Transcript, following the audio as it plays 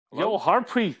Yo,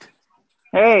 Harpreet.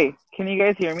 Hey, can you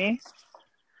guys hear me?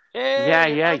 Yeah,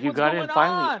 Hey, yeah, Mark, you what's got going in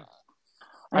finally. on?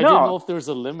 I didn't know No. if there's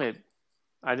a limit.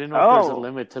 I didn't know if there's a Oh,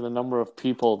 limit to the number of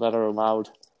people that are allowed.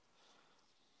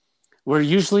 We're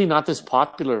usually not this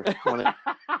popular when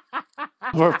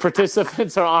we're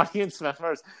participants or audience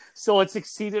members, so it's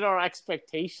exceeded our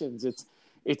expectations.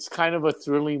 It's kind of a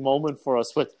thrilling moment for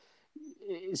us. But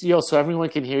so everyone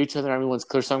can hear each other, everyone's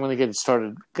clear. So I'm going to get it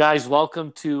started, guys.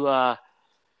 Welcome to.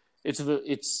 It's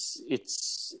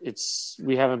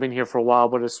we haven't been here for a while,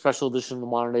 but a special edition of the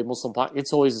Modern Day Muslim Podcast.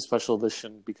 It's always a special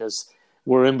edition because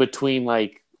we're in between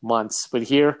like months. But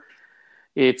here,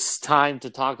 it's time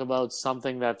to talk about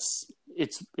something that's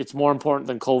it's more important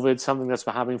than COVID. Something that's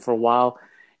been happening for a while.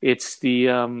 It's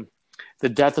the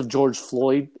death of George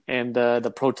Floyd and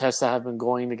the protests that have been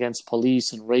going against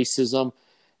police and racism.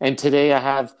 And today I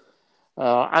have.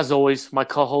 As always, my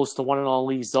co-host, the one and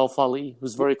only Zelf Ali,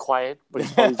 who's very quiet, but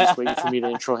he's probably just waiting for me to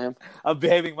intro him. I'm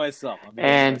behaving myself.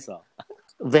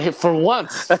 For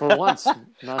once,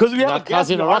 Because we have a guest.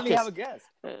 causing We a hardly ruckus. have a guest.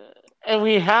 And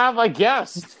we have a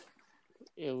guest,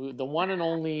 the one and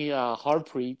only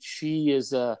Harpreet.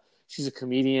 She's a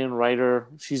comedian, writer.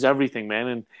 She's everything, man,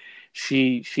 and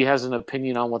she has an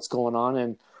opinion on what's going on.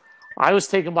 And I was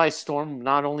taken by storm,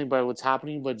 not only by what's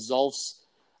happening, but Zolf's.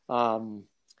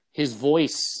 His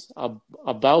voice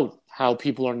about how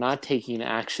people are not taking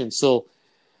action. So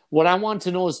what I want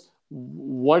to know is,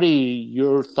 what are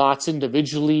your thoughts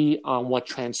individually on what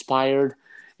transpired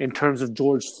in terms of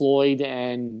George Floyd,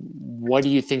 and what do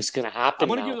you think is going to happen I'm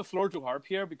going to now? give the floor to Harp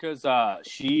here because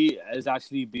she has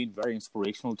actually been very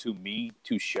inspirational to me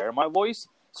to share my voice.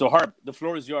 So Harp, the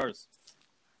floor is yours.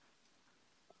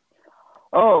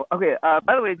 oh, okay.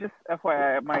 By the way, just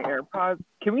FYI, my AirPods.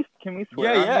 Can we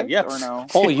swear on this or no?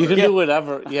 Oh, you can do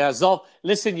whatever. Yeah, Zolf.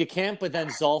 Listen, you can't, but then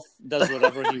Zolf does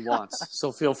whatever he wants.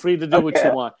 So feel free to do what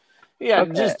you want. Yeah,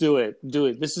 just do it. Do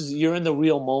it. You're in the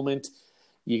real moment.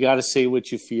 You got to say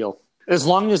what you feel. As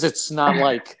long as it's not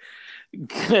like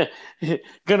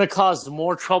gonna cause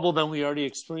more trouble than we already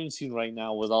experiencing right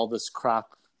now with all this crap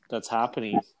that's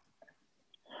happening.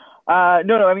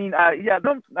 No. I mean, yeah.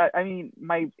 I mean,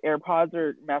 my AirPods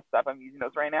are messed up. I'm using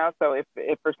those right now. So if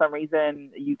for some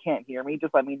reason you can't hear me,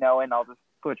 just let me know and I'll just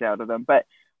switch out of them. But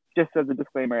just as a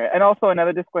disclaimer, and also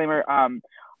another disclaimer,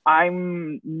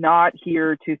 I'm not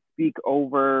here to speak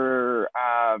over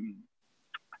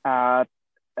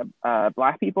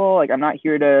Black people. Like, I'm not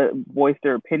here to voice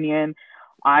their opinion.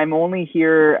 I'm only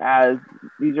here as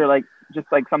these are just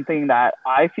something that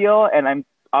I feel, and I'm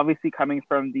obviously coming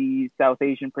from the South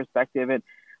Asian perspective and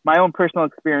my own personal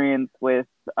experience with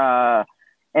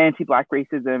anti-Black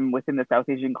racism within the South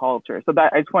Asian culture. So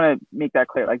that I just want to make that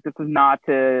clear. Like, this is not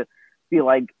to be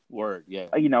like,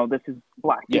 this is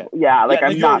Black people. Yeah,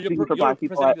 I'm not speaking for Black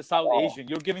people. You're representing the South Asian.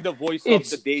 You're giving the voice of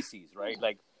the Desis, right?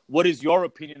 Like, what is your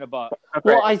opinion about?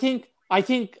 Well, I think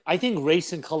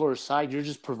race and color aside, you're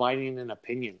just providing an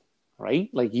opinion, right?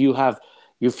 Like, you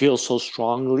feel so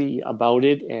strongly about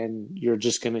it, and you're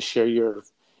just going to share your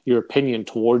opinion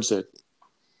towards it.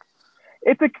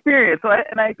 It's experience,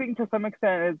 and I think to some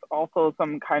extent it's also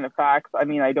some kind of facts. I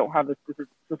mean, I don't have the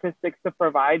statistics to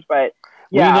provide, but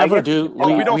yeah, we never do.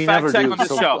 We don't fact check on this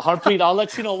show. Harpreet, I'll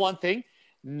let you know one thing: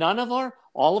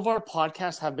 all of our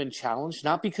podcasts have been challenged,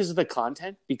 not because of the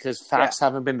content, because facts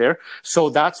haven't been there.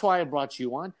 So that's why I brought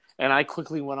you on. And I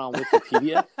quickly went on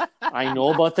Wikipedia. I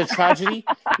know about the tragedy.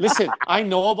 Listen, I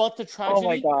know about the tragedy. Oh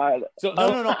my God. So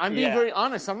no. I'm being very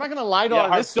honest. I'm not going to lie to our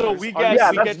listeners. So we get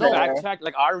fact check.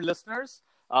 Like, our listeners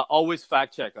always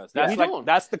fact check us. That's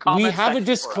that's the comment. We have a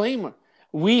disclaimer.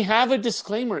 We have a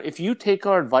disclaimer. If you take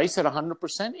our advice at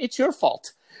 100%, it's your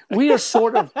fault. We are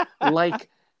sort of like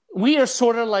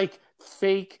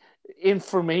fake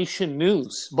information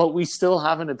news, but we still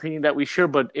have an opinion that we share.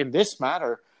 But in this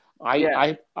matter,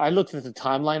 I looked at the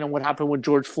timeline and what happened with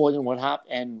George Floyd and what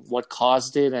happened and what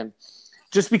caused it, and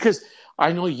just because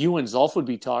I know you and Zolf would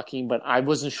be talking, but I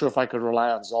wasn't sure if I could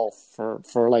rely on Zolf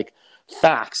for like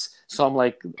facts. So I'm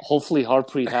like, hopefully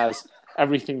Harpreet has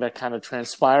everything that kind of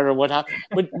transpired or what happened.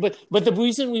 But the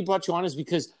reason we brought you on is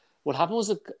because what happened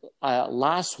was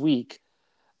last week.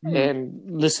 And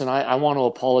listen, I want to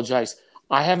apologize.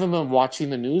 I haven't been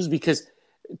watching the news because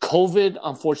COVID,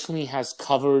 unfortunately, has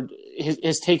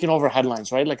taken over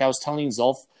headlines, right? Like I was telling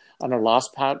Zolf on our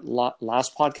last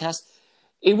podcast,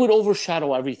 it would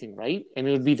overshadow everything, right? And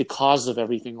it would be the cause of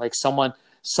everything. Like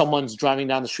someone's driving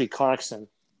down the street, car accident.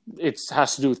 It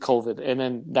has to do with COVID. And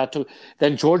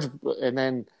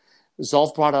then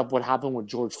Zolf brought up what happened with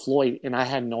George Floyd, and I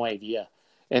had no idea.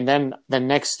 And then the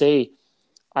next day,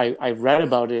 I read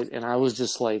about it, and I was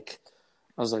like,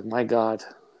 my God.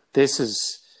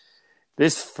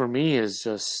 this for me is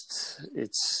just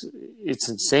it's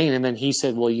insane. And then he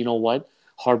said, well, you know what?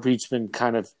 Heartbeat's been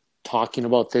kind of talking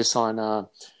about this on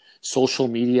social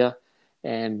media,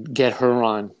 and get her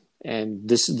on. And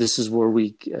this is where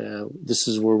we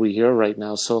hear right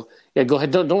now. So yeah, go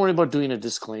ahead. Don't worry about doing a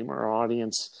disclaimer. Our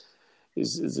audience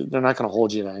they're not going to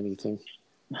hold you to anything.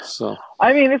 So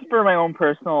I mean, it's for my own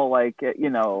personal,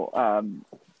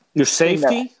 your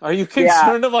safety. Are you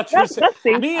concerned about your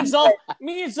safety? Me and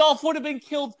Zolf would have been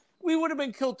killed. We would have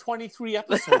been killed 23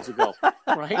 episodes ago,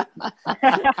 right?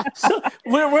 So this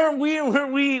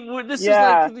is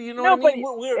like, you know what I mean?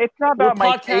 It's not about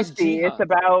my safety. It's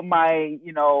about my,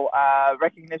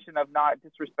 recognition of not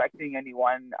disrespecting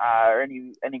anyone or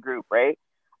any group, right?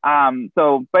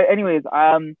 But anyways,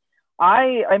 I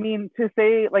mean, to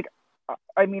say, like,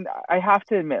 I mean, I have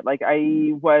to admit, like,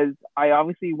 I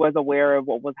obviously was aware of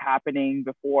what was happening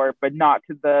before, but not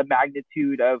to the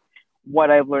magnitude of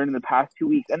what I've learned in the past 2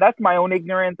 weeks. And that's my own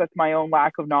ignorance. That's my own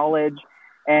lack of knowledge.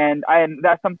 And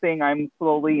that's something I'm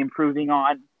slowly improving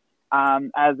on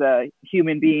as a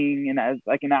human being and as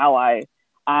like an ally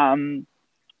to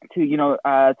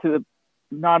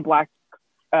non-black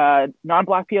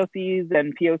POCs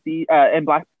and POC and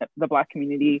the Black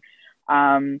community.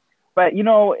 But,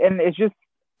 and it's just,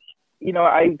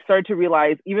 I started to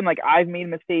realize even like I've made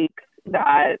mistakes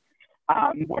that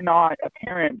were not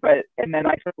apparent, and then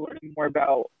I started learning more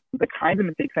about the kinds of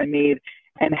mistakes I made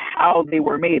and how they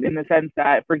were made, in the sense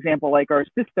that, for example, like our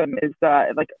system is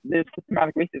like there's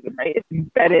systematic racism, right? It's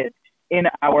embedded in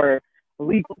our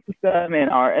legal system and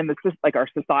our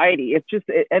society. It's just,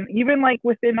 and even like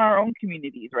within our own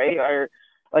communities, right?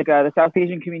 The South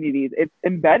Asian communities, it's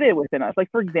embedded within us. Like,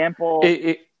 for example,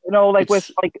 with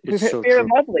Fair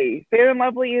and Lovely. Fair and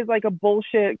Lovely is like a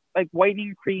bullshit, like,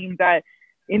 whitening cream that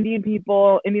Indian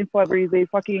celebrities, they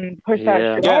fucking push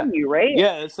that shit on you, right?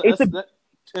 Yeah,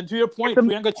 and to your point,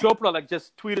 Priyanka Chopra like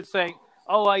just tweeted saying,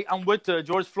 "Oh, I'm with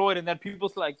George Floyd," and then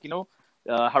people's like,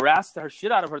 harassed her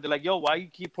shit out of her. They're like, "Yo, why you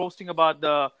keep posting about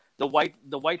the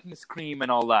whiteness cream and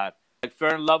all that? Like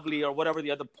Fair and Lovely or whatever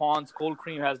the other Pond's cold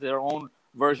cream has their own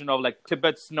version of like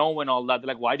Tibet snow and all that. They're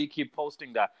like, why do you keep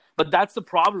posting that?" But that's the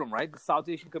problem, right? The South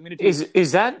Asian community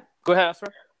is that. Go ahead, Asra.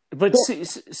 But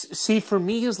see, for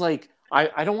me, is like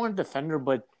I don't want to defend her,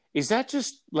 but is that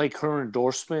just like her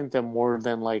endorsement and more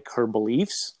than like her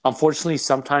beliefs? Unfortunately,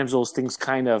 sometimes those things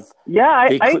kind of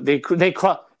they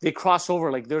cross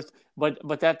over. Like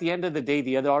but at the end of the day,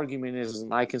 the other argument is,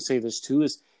 and I can say this too,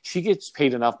 is she gets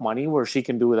paid enough money where she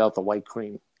can do without the white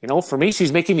cream. For me,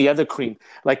 she's making the other cream.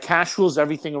 Like cash rules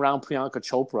everything around Priyanka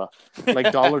Chopra,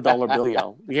 like dollar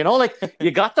bill. Like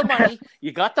you got the money,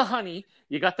 you got the honey,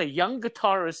 you got the young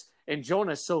guitarist and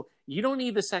Jonas. So you don't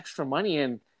need this extra money,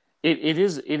 and it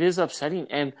is upsetting.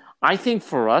 And I think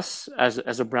for us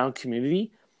as a brown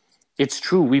community, it's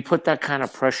true. We put that kind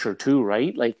of pressure too,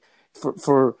 right? Like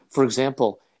for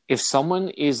example, if someone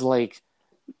is like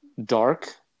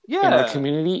dark. Yeah. In our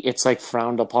community, it's like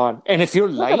frowned upon. And if you're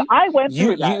light, I went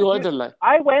through that. You are the light.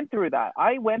 I went through that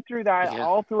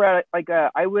all throughout. Like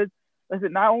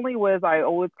not only was I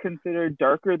always considered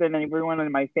darker than everyone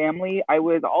in my family, I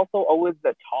was also always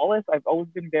the tallest. I've always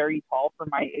been very tall for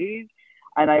my age,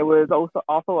 and I was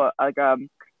also a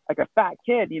fat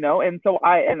kid, And so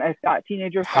and a fat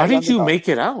teenager. How did you make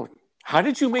it out? How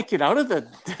did you make it out of the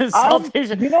South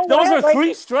Asian? Those are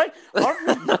three strikes.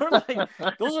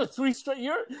 Those are three strikes.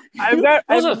 I'm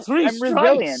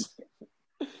resilient.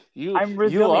 I'm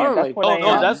resilient. You are like,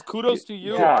 that's kudos to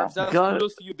you. Yeah. That's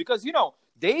kudos to you, because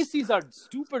Desis are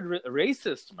stupid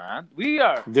racist, man.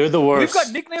 They're the worst. We've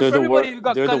got nicknames for everybody. We've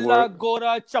got Kalla,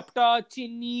 Gora, Chapta,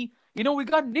 Chinni. We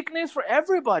got nicknames for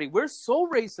everybody. We're so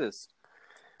racist.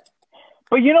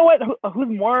 But you know what? Who's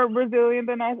more resilient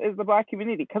than us is the Black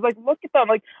community. Because look at them.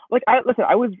 I was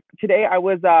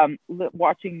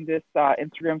watching this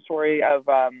Instagram story of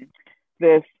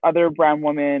this other brown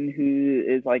woman who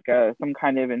is like some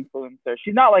kind of influencer.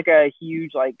 She's not like a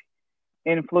huge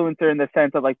influencer in the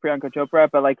sense of like Priyanka Chopra,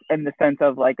 but like in the sense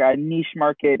of like a niche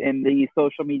market in the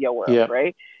social media world,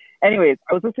 right? Anyways,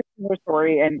 I was listening to her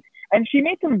story and she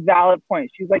made some valid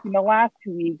points. She's like, in the last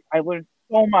 2 weeks, I learned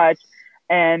so much.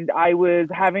 And I was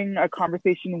having a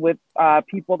conversation with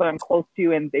people that I'm close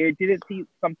to, and they didn't see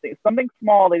something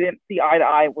small. They didn't see eye to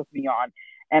eye with me on,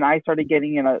 and I started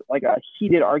getting in a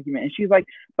heated argument. And she's like,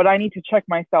 "But I need to check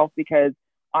myself because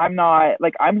I'm not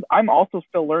I'm also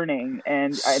still learning."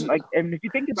 And if you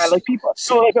think about it, people.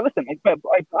 So listen,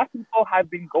 Black people have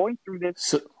been going through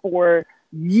this for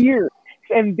years,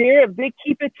 and they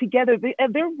keep it together.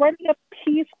 They're running a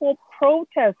peaceful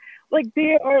protest.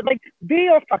 they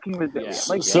are fucking resilient. Yeah.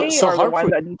 Like they are the ones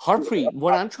that need Harpreet,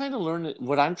 what I'm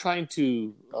trying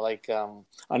to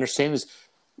understand is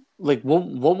like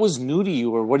what was new to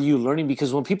you, or what are you learning?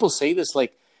 Because when people say this,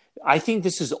 like, I think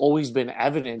this has always been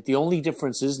evident. The only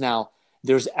difference is now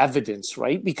there's evidence,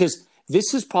 right? Because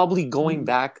this is probably going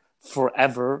back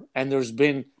forever, and there's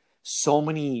been so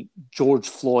many George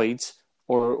Floyds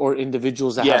or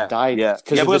individuals that have died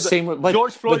because of the same. But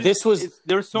George Floyd, but this was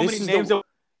there's so many names,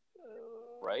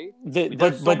 right?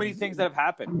 There's so many things that have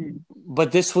happened.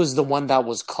 But this was the one that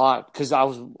was caught, because I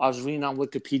was reading on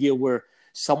Wikipedia where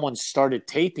someone started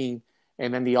taping,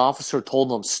 and then the officer told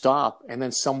them stop, and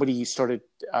then somebody started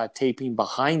taping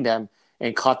behind them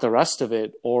and caught the rest of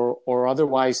it, or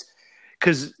otherwise,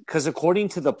 because according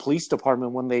to the police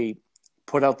department, when they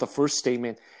put out the first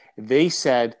statement, they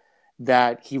said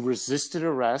that he resisted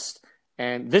arrest,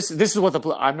 and this is what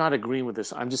I'm not agreeing with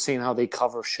this. I'm just saying how they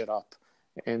cover shit up,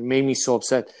 and made me so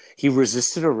upset. He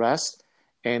resisted arrest,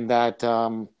 and that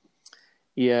the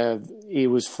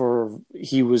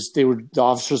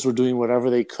officers were doing whatever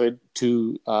they could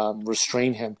to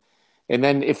restrain him. And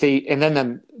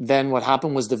then then what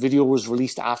happened was the video was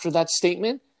released after that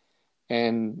statement,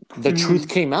 and the truth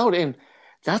came out. And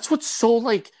that's what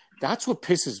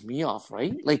pisses me off,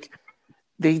 right? Like,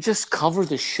 they just cover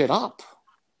this shit up.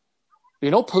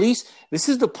 Police, this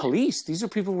is the police. These are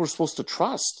people we're supposed to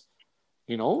trust,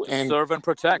 and serve and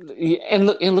protect. And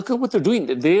look at what they're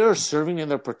doing. They are serving and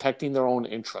they're protecting their own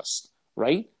interests,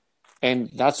 right?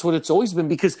 And that's what it's always been,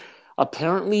 because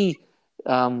apparently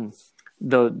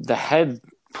the head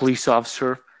police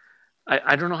officer,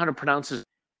 I don't know how to pronounce his.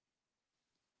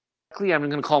 I'm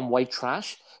going to call him White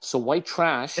Trash. So White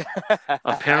Trash,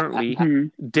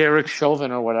 apparently, Derek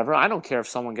Chauvin or whatever. I don't care if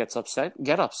someone gets upset.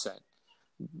 Get upset.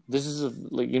 This is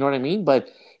you know what I mean? But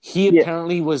he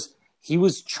apparently was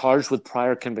charged with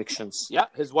prior convictions. Yeah,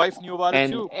 his wife knew about it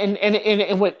too. And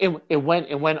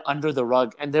it went under the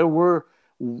rug. And there were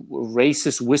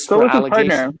racist whisper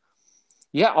allegations.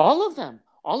 Yeah, all of them.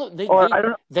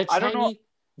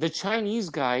 The Chinese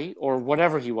guy, or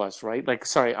whatever he was, right? Like,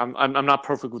 sorry, I'm not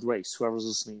perfect with race. Whoever's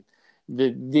listening,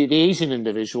 the Asian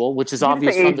individual, which is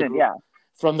obvious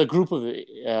from the group of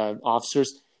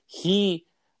officers, he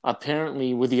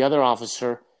apparently, with the other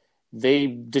officer, they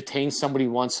detained somebody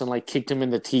once and like kicked him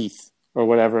in the teeth or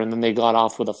whatever, and then they got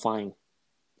off with a fine.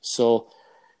 So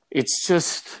it's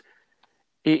just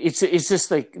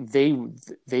like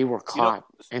they were caught,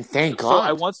 and thank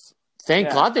God.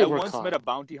 Thank God they were caught. I once met a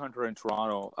bounty hunter in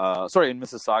Toronto. In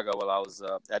Mississauga, while I was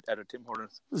at a Tim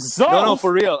Hortons. No,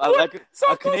 for real.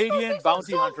 A Canadian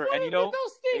bounty hunter, and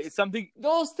it's something.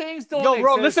 Those things don't. Yo,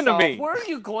 bro, listen to me. Where are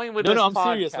you going with this? No, I'm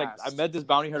serious. Like, I met this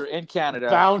bounty hunter in Canada.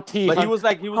 But he was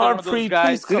one of those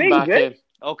guys. Please come back in.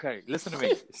 Okay, listen to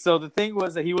me. So the thing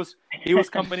was that he was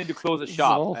coming in to close a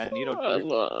shop, and I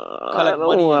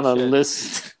don't want to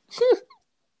listen.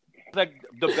 Like,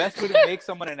 the best way to make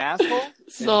someone an asshole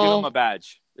is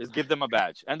give them a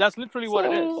badge. And that's literally what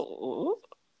it is.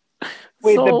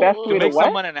 Wait, the best way to make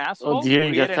someone an asshole,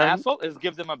 is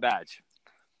give them a badge.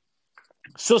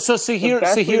 So here, the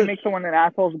best way to make someone an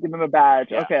asshole is give them a badge.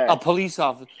 Yeah. Okay. A police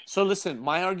officer. So listen,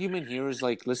 my argument here is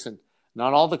like, listen,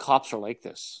 not all the cops are like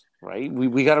this, right?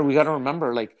 We gotta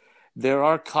remember, like, there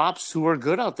are cops who are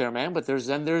good out there, man, but there's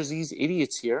these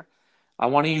idiots here. I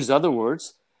want to use other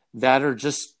words that are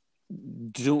just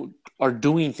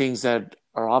doing things that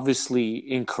are obviously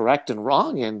incorrect and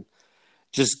wrong, and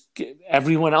just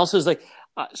everyone else is like.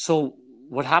 So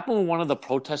what happened with one of the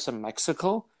protests in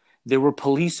Mexico? There were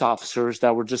police officers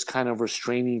that were just kind of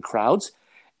restraining crowds,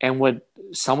 and what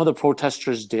some of the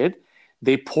protesters did,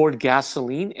 they poured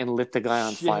gasoline and lit the guy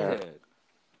on fire.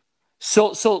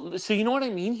 So you know what I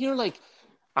mean here? Like,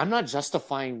 I'm not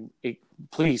justifying it.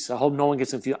 Please, I hope no one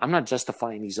gets confused. I'm not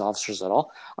justifying these officers at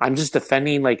all. I'm just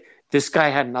defending, like, this guy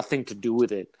had nothing to do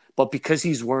with it. But because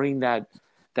he's wearing the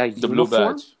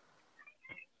uniform,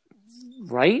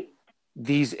 right?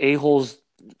 These a-holes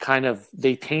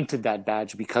they tainted that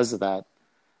badge because of that.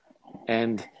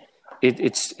 And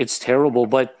it's terrible.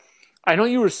 But I know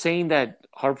you were saying that,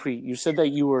 Harpreet, you said that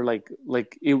you were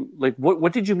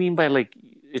what did you mean by, like,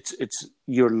 it's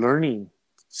you're learning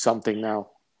something now?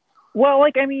 Well,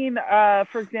 like, I mean,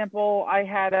 for example, I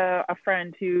had a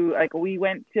friend who, like, we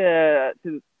went to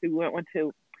the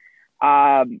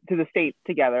States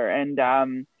together,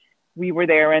 and we were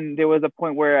there, and there was a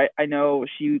point where I know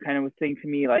she kind of was saying to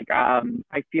me, like,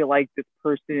 I feel like this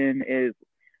person is,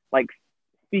 like,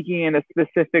 speaking in a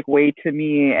specific way to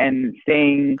me and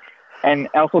saying, and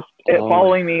also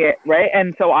following me, right?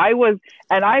 And so I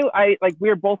like, we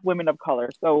were both women of color,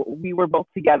 so we were both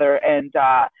together, and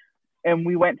and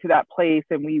we went to that place,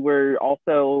 and we were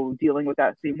also dealing with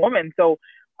that same woman. So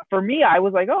for me, I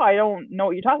was like, oh, I don't know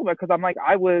what you're talking about, because I'm like,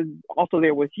 I was also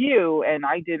there with you, and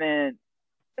I didn't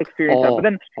experience that. But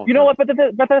then, you know what? But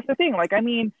that's the thing. Like, I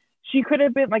mean, she could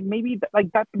have been like, maybe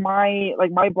like that's my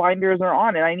blinders are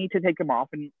on, and I need to take them off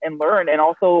and learn. And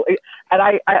also, and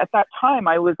I at that time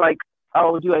I was like,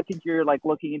 oh, dude, I think you're like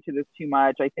looking into this too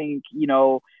much. I think, you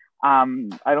know, I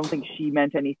don't think she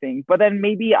meant anything. But then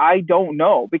maybe I don't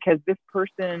know, because this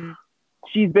person,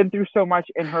 she's been through so much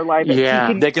in her life.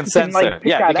 Yeah, they can sense it.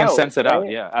 Yeah, they can sense it out.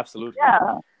 Yeah, absolutely.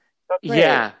 Yeah.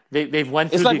 Yeah, they've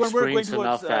went through the experience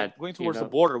enough that going towards the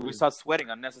border, we start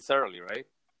sweating unnecessarily, right?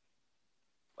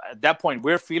 At that point,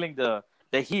 we're feeling the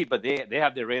heat, but they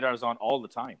have their radars on all the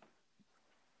time.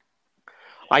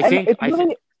 I think it's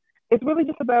really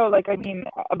just about, like, I mean,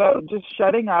 about just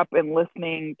shutting up and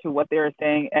listening to what they're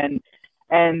saying,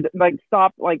 and like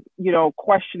stop, like, you know,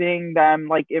 questioning them.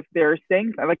 Like, if they're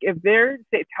saying, like, if they're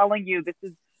telling you this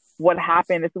is what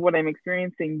happened, this is what I'm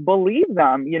experiencing, believe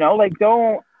them. You know, like,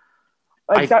 don't.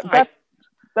 Like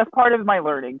that's part of my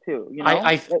learning too. You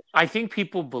know, I think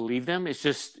people believe them. It's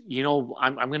just, you know,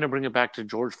 I'm going to bring it back to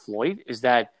George Floyd. Is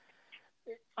that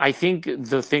I think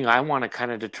the thing I want to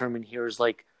kind of determine here is,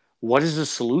 like, what is the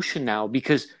solution now?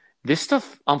 Because this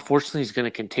stuff, unfortunately, is going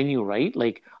to continue, right?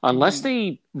 Like, unless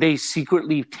they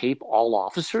secretly tape all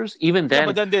officers, even then,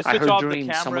 but then they switch off the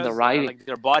cameras, some of the rioting, like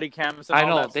their body cams and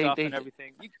all that stuff and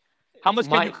everything. How much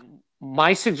can you...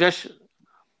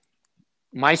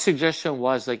 My suggestion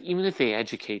was, like, even if they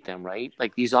educate them, right?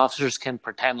 Like, these officers can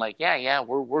pretend like,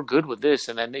 we're good with this,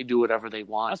 and then they do whatever they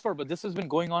want. But this has been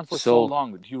going on for so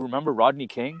long. Do you remember Rodney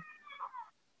King?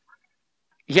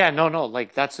 Yeah, no,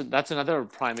 like that's another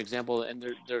prime example,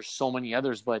 and there's so many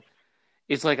others. But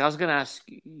it's like, I was gonna ask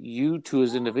you two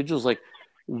as individuals, like,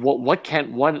 what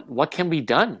can be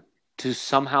done to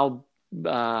somehow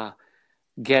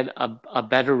get a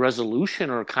better resolution,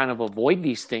 or kind of avoid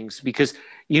these things? Because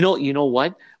you know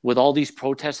what, with all these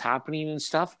protests happening and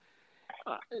stuff,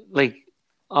 I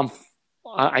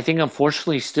think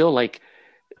unfortunately still, like,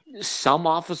 some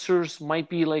officers might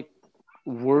be like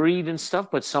worried and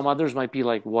stuff, but some others might be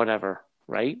like, whatever,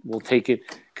 right? We'll take it,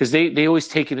 because they always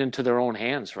take it into their own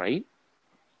hands, right?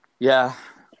 Yeah.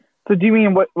 So do you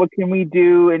mean what can we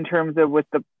do in terms of with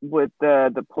the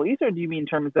police, or do you mean in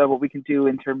terms of what we can do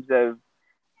in terms of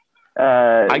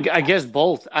I guess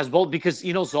both, because,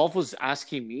 you know, Zolf was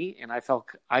asking me, and I felt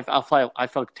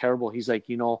terrible. He's like,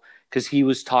 you know, because he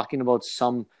was talking about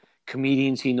some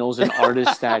comedians he knows and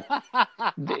artists that,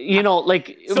 you know,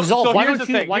 like, Zolf, why don't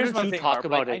you talk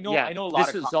about it? I know a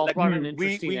lot of Zolf brought an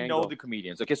interesting we angle. know the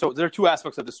comedians. Okay, so there are two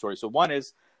aspects of the story. So one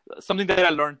is something that I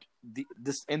learned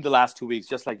this in the last 2 weeks,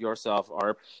 just like yourself,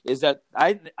 Arp, is that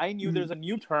I knew there's a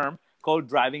new term called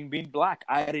driving being black.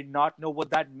 I did not know what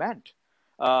that meant.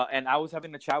 And I was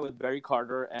having a chat with Barry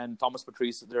Carter and Thomas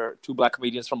Patrice. They're two black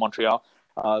comedians from Montreal,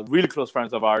 really close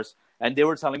friends of ours. And they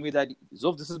were telling me that,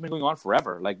 Zolf, this has been going on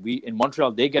forever. Like, in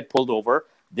Montreal, they get pulled over.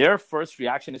 Their first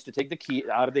reaction is to take the key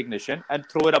out of the ignition and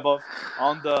throw it above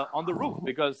on the roof,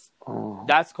 because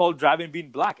that's called driving being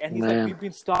black. And he's like, we've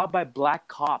been stopped by black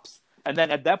cops. And then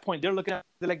at that point, they're like,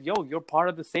 yo, you're part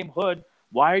of the same hood.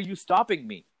 Why are you stopping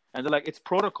me? And they're like, it's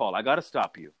protocol. I got to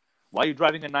stop you. Why are you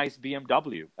driving a nice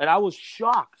BMW? And I was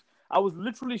shocked. I was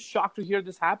literally shocked to hear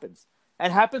this happens.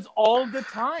 And happens all the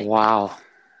time. Wow.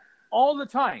 All the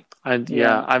time. And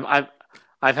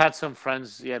I've had some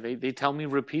friends, they tell me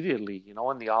repeatedly, you know,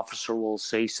 when the officer will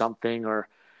say something, or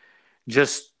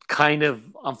just kind of,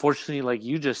 unfortunately, like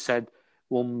you just said,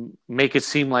 will make it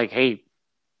seem like, hey,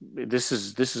 this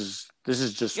is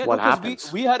just what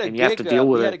happens. We had a gig.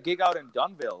 We had a gig out in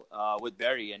Dunnville with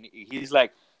Barry, and he's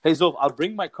like, hey, Zolf, I'll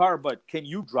bring my car, but can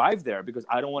you drive there, because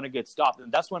I don't want to get stopped?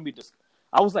 And that's when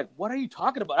I was like, what are you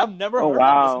talking about? I've never heard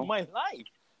of this in my life,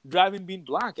 driving being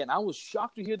black. And I was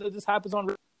shocked to hear that this happens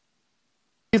on.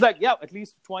 He's like, yeah, at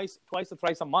least twice or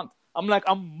thrice a month. I'm like,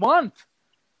 a month?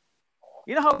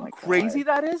 You know how crazy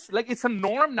that is? Like, it's a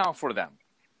norm now for them.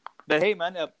 That, hey,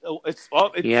 man, it's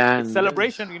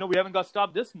celebration. You know, we haven't got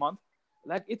stopped this month.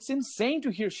 Like, it's insane to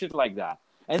hear shit like that.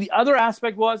 And the other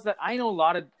aspect was that I know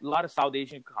a lot of South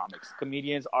Asian comics,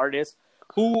 comedians, artists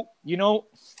who, you know,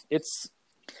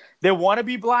 they want to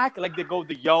be black. Like, they go,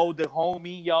 the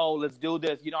homie, let's do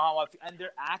this. You know how I feel. And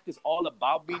their act is all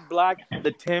about being black,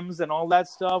 the Timbs and all that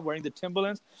stuff, wearing the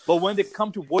Timberlands. But when they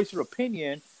come to voice their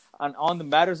opinion on the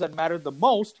matters that matter the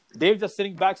most, they're just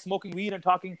sitting back, smoking weed and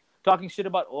talking shit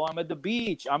about, I'm at the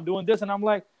beach, I'm doing this. And I'm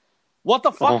like, what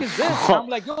the fuck is this? And I'm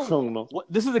like,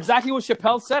 this is exactly what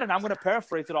Chappelle said, and I'm going to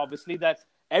paraphrase it, obviously, that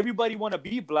everybody want to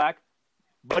be black,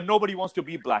 but nobody wants to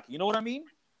be black. You know what I mean?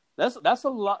 That's a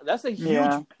lot. That's a huge.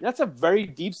 Yeah. That's a very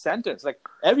deep sentence. Like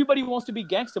everybody wants to be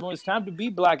gangster when it's time to be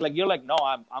black. Like you're like, no,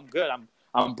 I'm good.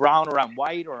 I'm brown or I'm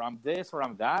white or I'm this or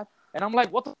I'm that. And I'm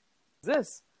like, what the is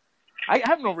this? I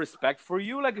have no respect for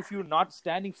you. Like if you're not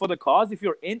standing for the cause, if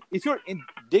you're in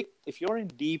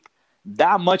deep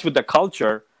that much with the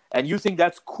culture, and you think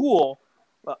that's cool.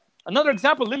 Another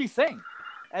example, Lily Singh,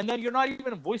 and then you're not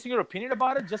even voicing your opinion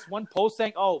about it. Just one post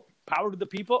saying, "Oh, power to the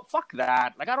people." Fuck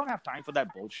that. Like I don't have time for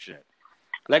that bullshit.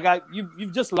 Like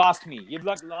you've just lost me. You've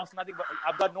like lost nothing. But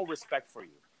I've got no respect for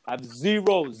you. I have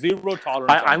zero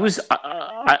tolerance.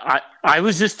 I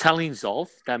was just telling Zolf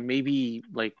that maybe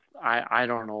like I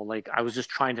don't know. Like I was just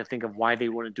trying to think of why they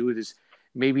wouldn't do it. Is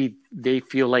maybe they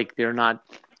feel like they're not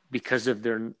because of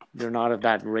they're not of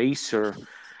that race or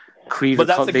creed. But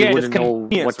that's they again, wouldn't know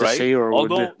what to say. Or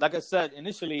although, like I said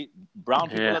initially, brown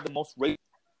people are the most racist.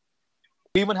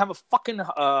 We even have a fucking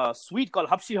sweet called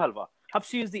Hapsi Halwa.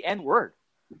 Hapsi is the N word.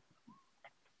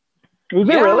 Was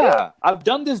it really? I've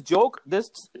done this joke. This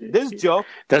joke.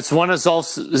 That's one of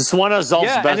Zolf's. It's one of Zolf's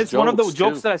best and it's one of the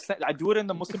jokes too. that I do it in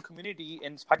the Muslim community,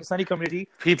 in Pakistani community.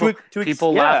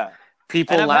 People laugh.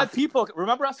 People and I've laugh. had people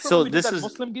remember us So when we did this that is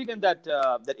Muslim gig, and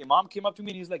that Imam came up to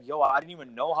me and he's like, "Yo, I didn't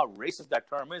even know how racist that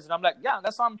term is," and I'm like, "Yeah,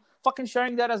 that's why I'm fucking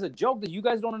sharing that as a joke that you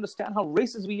guys don't understand how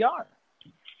racist we are."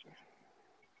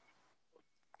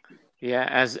 Yeah,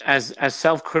 as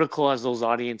self-critical as those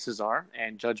audiences are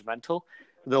and judgmental,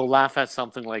 they'll laugh at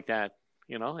something like that,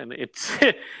 you know, and it's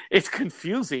it's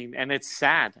confusing and it's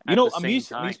sad. You know,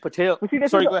 Amish Patel.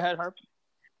 Sorry, go ahead, Harp.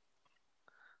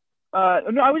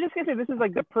 No, I was just gonna say this is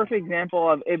like the perfect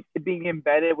example of it being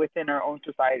embedded within our own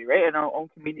society, right, in our own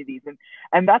communities,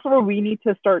 and that's where we need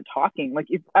to start talking. Like,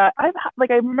 if I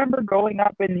remember growing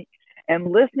up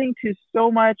and listening to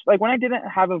so much, like when I didn't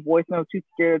have a voice and I was too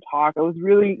scared to talk, I was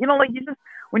really, you know, like you just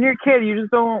when you're a kid, you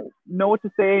just don't know what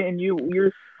to say, and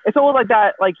you're it's always like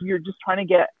that, like you're just trying to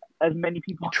get as many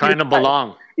people trying to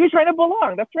belong. You're trying to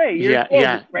belong. That's right.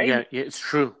 Right? Yeah, it's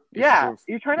true.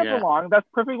 You're trying to belong. That's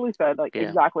perfectly said. Like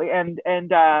exactly. And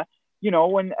you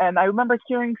know, and I remember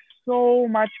hearing so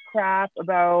much crap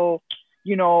about,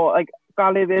 you know, like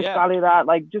Kale this, Kale that,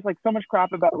 like just like so much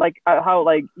crap about like how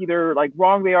like either like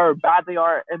wrong they are or bad they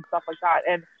are and stuff like that.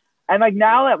 And like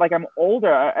now that like I'm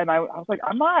older and I was like,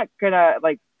 I'm not gonna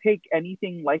like take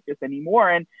anything like this anymore.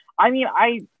 And I mean,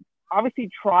 I obviously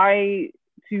try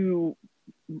to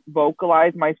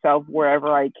vocalize myself wherever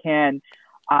I can.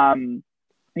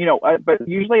 You know, but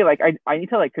usually like I need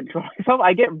to like control myself.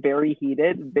 I get very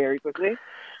heated very quickly.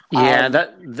 Yeah,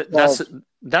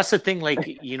 that's the thing.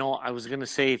 Like, you know, I was gonna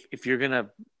say if you're gonna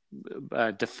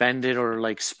defend it or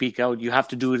like speak out, you have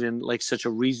to do it in like such a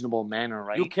reasonable manner,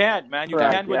 right? You can't, man. You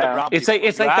can't with the brown It's people.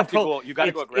 It's like you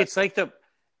gotta go aggressive.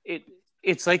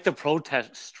 It's like the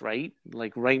protest, right?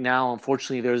 Like right now,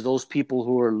 unfortunately, there's those people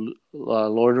who are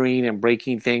loitering and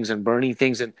breaking things and burning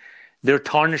things, and they're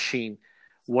tarnishing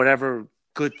whatever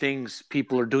good things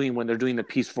people are doing when they're doing the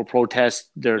peaceful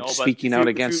protest. They're speaking out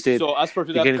against it. So as for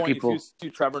to that point, if you see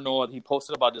Trevor Noah, he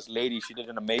posted about this lady. She did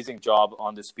an amazing job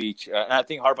on the speech. And I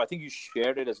think, Harp, I think you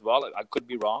shared it as well. I could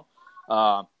be wrong.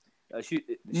 She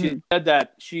said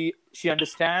that she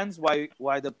understands why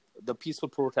the peaceful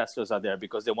protesters are there,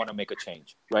 because they want to make a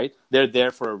change, right? They're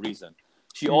there for a reason.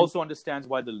 She also understands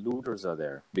why the looters are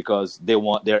there, because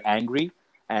they're angry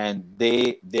and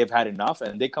they've had enough,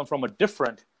 and they come from a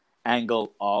different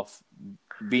angle of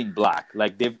being black.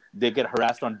 Like they get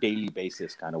harassed on daily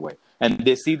basis kind of way, and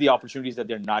they see the opportunities that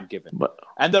they're not given.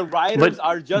 And the rioters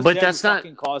are just there to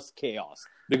fucking cause chaos,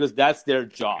 because that's their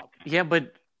job. Yeah,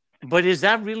 but is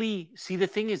that really... See, the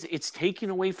thing is, it's taken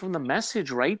away from the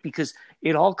message, right? Because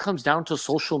it all comes down to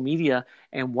social media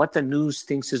and what the news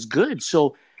thinks is good.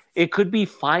 So it could be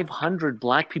 500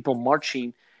 black people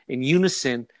marching in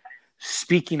unison,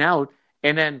 speaking out,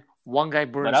 and then one guy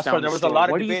burns down the store. There was a lot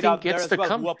of debate out there as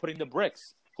well. Who are putting the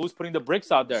bricks? Who's putting the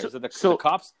bricks out there? Is it the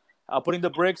cops putting the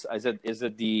bricks? Is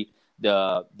it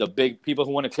the big people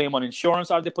who want to claim on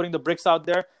insurance? Are they putting the bricks out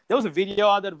there? There was a video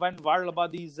out that went viral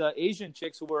about these Asian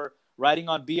chicks who were writing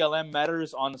on BLM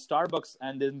matters on Starbucks,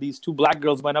 and then these two black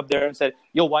girls went up there and said,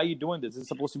 "Yo, why are you doing this? It's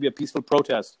supposed to be a peaceful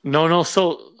protest." No.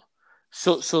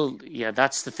 So yeah,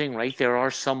 that's the thing, right? There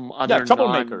are some other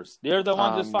troublemakers. They're the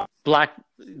ones black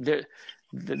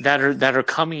that are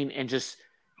coming and just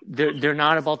they're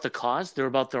not about the cause. They're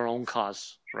about their own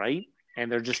cause, right?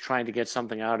 And they're just trying to get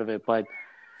something out of it, but.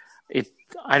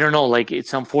 I don't know, like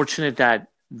it's unfortunate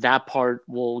that part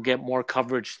will get more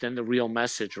coverage than the real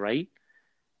message, right?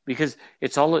 Because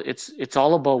it's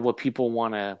all about what people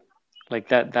want to, like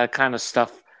that kind of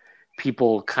stuff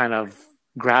people kind of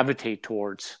gravitate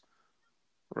towards.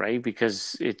 right?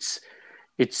 Because it's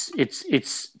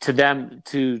to them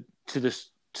to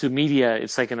media,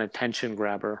 it's like an attention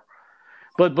grabber.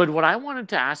 But what I wanted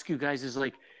to ask you guys is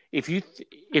like, if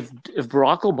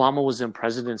Barack Obama was in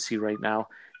presidency right now,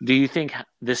 do you think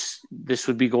this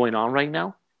would be going on right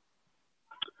now?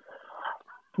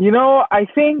 I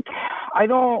think I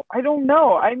don't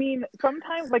know. I mean,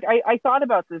 sometimes like I thought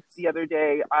about this the other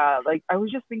day. Like I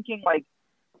was just thinking like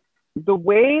the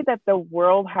way that the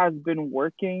world has been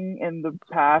working in the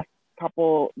past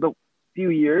few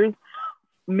years,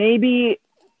 maybe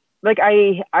like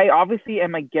I obviously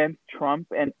am against Trump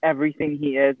and everything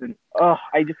he is, and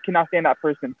I just cannot stand that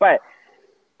person. But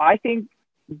I think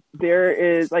there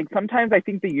is like sometimes I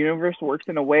think the universe works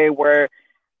in a way where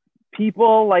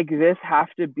people like this have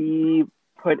to be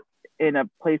put in a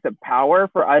place of power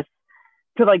for us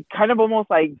to like kind of almost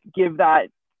like give that,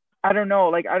 I don't know,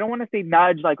 like I don't want to say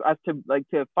nudge like us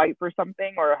to fight for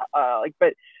something or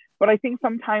but I think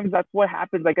sometimes that's what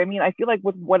happens. Like, I mean, I feel like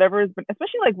with whatever has been,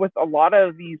 especially like with a lot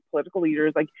of these political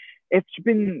leaders, like it's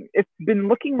been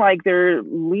looking like they're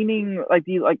leaning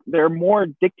there are more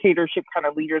dictatorship kind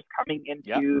of leaders coming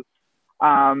into,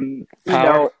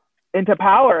 into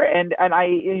power. And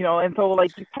and so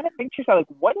like you kind of think to yourself, like,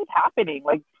 what is happening?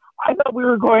 Like, I thought we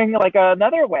were going like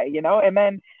another way, and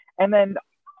then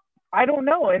I don't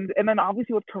know. And then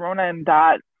obviously with Corona and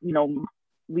that,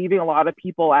 leaving a lot of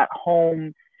people at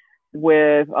home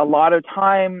with a lot of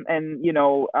time and,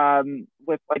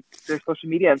 with like their social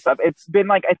media and stuff, it's been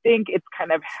like, I think it's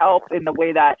kind of helped in the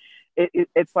way that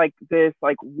it's like this,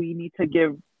 like we need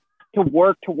to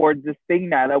work towards this thing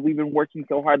now that we've been working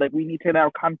so hard. Like we need to now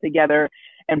come together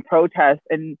and protest.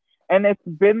 And it's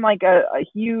been like a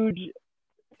huge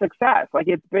success. Like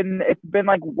it's been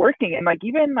like working. And like,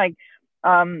 even like,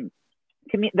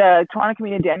 the Toronto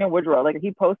comedian Daniel Woodrow, like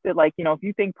he posted like, if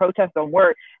you think protests don't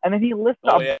work, and then he lists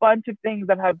a bunch of things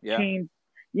that have changed,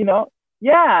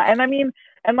 and I mean,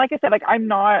 and like I said, like I'm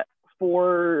not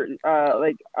for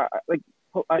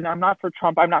I'm not for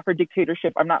Trump, I'm not for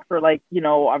dictatorship, I'm not for like,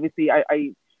 obviously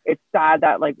I it's sad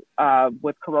that like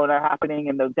with Corona happening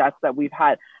and the deaths that we've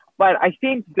had, but I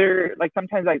think there like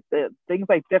sometimes like the things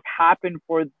like this happen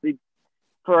for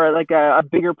like a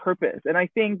bigger purpose. And I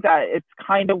think that it's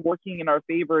kind of working in our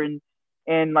favor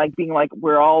and like being like,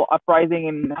 we're all uprising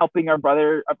and helping our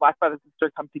Black brothers and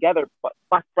sisters come together, but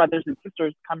Black brothers and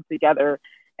sisters come together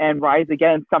and rise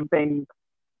against something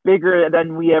bigger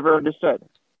than we ever understood.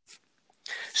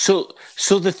 So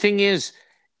the thing is,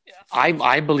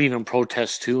 I believe in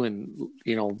protests too. And,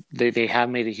 they have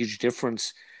made a huge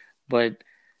difference, but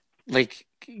like,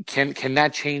 can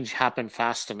that change happen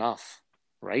fast enough?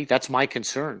 Right, that's my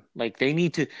concern. Like they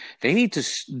need to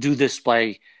do this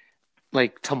by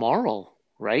like tomorrow,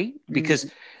 right?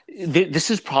 Because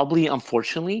this is probably,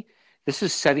 unfortunately, this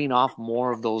is setting off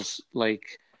more of those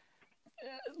like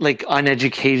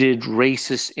uneducated,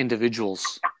 racist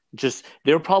individuals. Just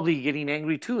they're probably getting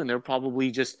angry too, and they're probably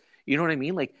just, you know what I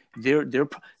mean? Like they're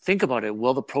think about it.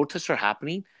 While the protests are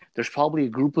happening, there's probably a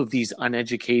group of these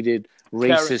uneducated,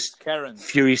 racist,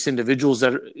 furious individuals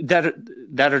that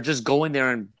are just going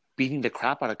there and beating the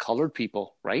crap out of colored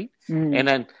people, right?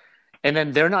 And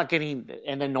then they're not getting,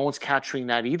 and then no one's capturing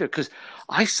that either. Because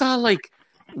I saw like,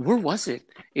 where was it?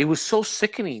 It was so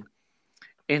sickening.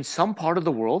 In some part of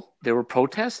the world, there were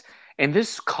protests, and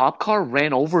this cop car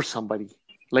ran over somebody,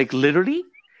 like literally,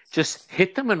 just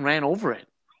hit them and ran over it.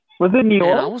 Was it New York?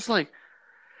 And I was like,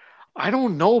 I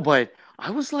don't know, but I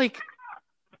was like,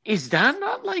 is that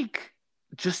not like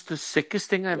just the sickest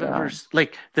thing I've ever,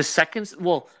 like the second,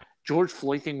 George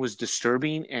Floyd thing was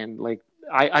disturbing. And like,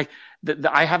 I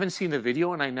haven't seen the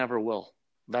video and I never will.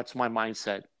 That's my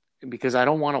mindset because I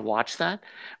don't want to watch that.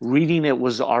 Reading it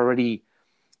was already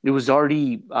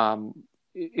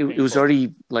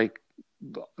like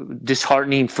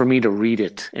disheartening for me to read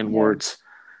it in words.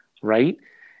 Right.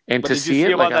 And to see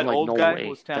it, like, I'm like, no way. Who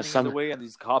was standing in the way, and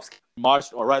these cops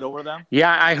marched right over them.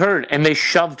 Yeah, I heard, and they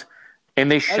shoved, guy,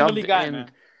 and man.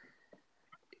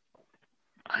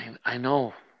 I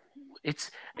know,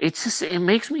 it's just, it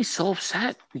makes me so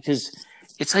upset because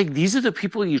it's like these are the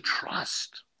people you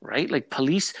trust, right? Like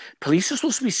police are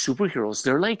supposed to be superheroes.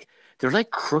 They're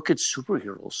like crooked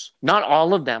superheroes. Not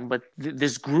all of them, but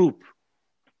this group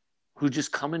who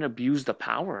just come and abuse the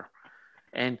power,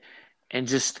 and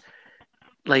just.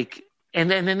 Like, and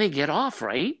then they get off,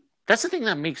 right? That's the thing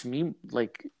that makes me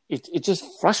like it just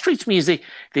frustrates me is they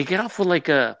get off with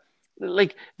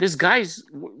like this guy's,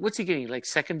 what's he getting, like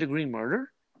 2nd-degree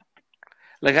murder?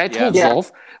 Like I told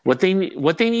Zolf, what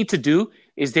they need to do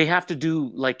is they have to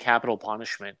do like capital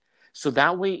punishment. So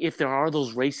that way, if there are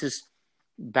those racist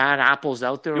bad apples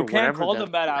out there. You or can't whatever call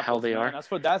them bad apples. They man.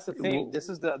 are. That's the thing. This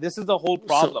is the whole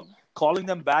problem. Calling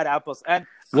them bad apples. And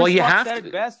well, you Rock have said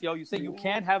it best, yo. You say you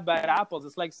can't have bad apples.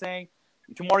 It's like saying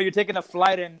tomorrow you're taking a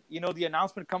flight and the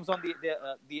announcement comes on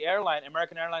the airline,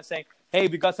 American Airlines, saying, "Hey,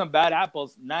 we got some bad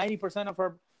apples. 90% of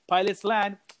our pilots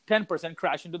land, 10%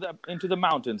 crash into the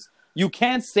mountains." You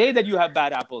can't say that you have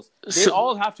bad apples. They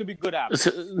all have to be good apples.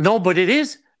 No, but it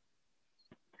is.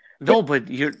 No, but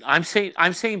I'm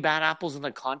saying bad apples in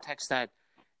the context that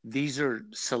these are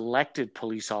selected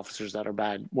police officers that are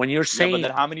bad. When you're saying but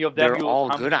then how many of them they're all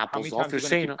good apples, how many they're times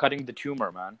saying keep cutting the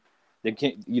tumor, man. They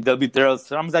can't. There are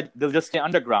some that they'll just stay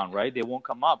underground, right? They won't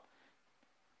come up.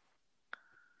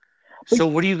 So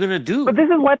what are you gonna do? But this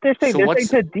is what they're saying. They're saying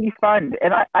to defund.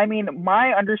 And I mean,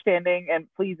 my understanding, and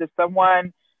please, if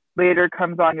someone later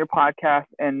comes on your podcast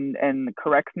and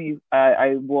corrects me,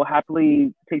 I will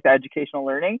happily take the educational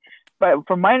learning. But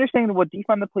from my understanding of what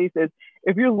defund the police is,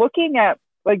 if you're looking at,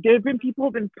 like, there have been people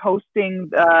who've been posting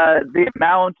the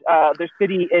amount their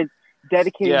city is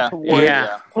dedicated towards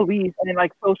police and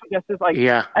like social justice, like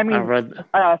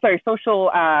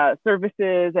social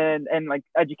services and like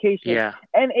education,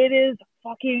 and it is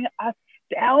fucking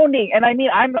astounding. And I mean,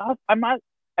 I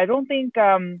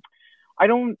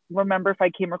don't remember if I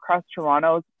came across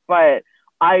Toronto's, but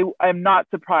I'm not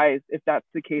surprised if that's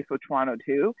the case with Toronto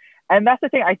too. And that's the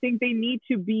thing. I think they need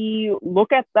to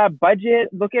look at that budget,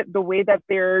 look at the way that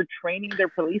they're training their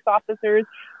police officers.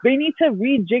 They need to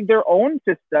rejig their own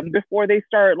system before they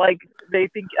start, like, they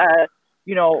think,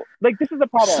 like, this is the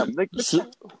problem. Like, so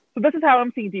this is how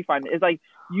I'm seeing defund, is like,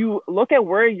 you look at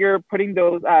where you're putting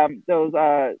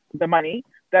the money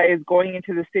that is going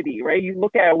into the city, right? You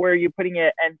look at where you're putting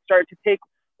it and start to take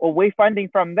away funding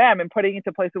from them and putting it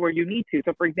into places where you need to.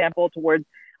 So, for example, towards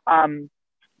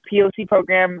POC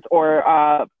programs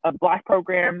or Black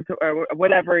programs or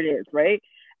whatever it is, right?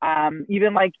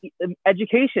 Even like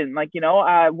education, like,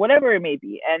 whatever it may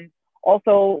be. And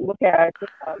also look at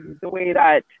the way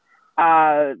that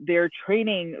they're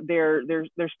training their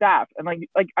staff. And like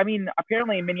I mean,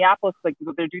 apparently in Minneapolis, like,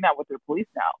 they're doing that with their police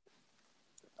now.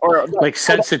 Or like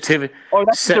sensitivity. Or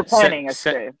that's what they're planning, I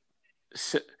say.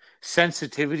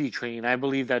 Sensitivity training. I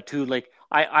believe that too. Like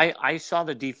I saw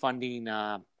the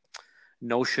defunding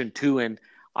notion too, and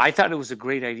I thought it was a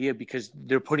great idea because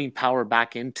they're putting power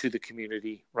back into the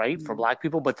community, right, for Black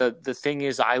people. But the thing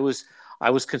is, I was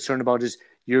concerned about is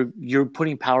you're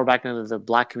putting power back into the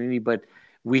Black community, but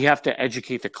we have to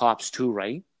educate the cops too,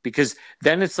 right? Because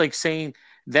then it's like saying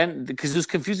because it was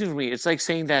confusing for me. It's like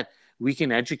saying that we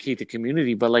can educate the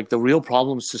community, but like the real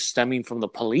problems is stemming from the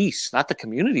police, not the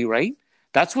community, right?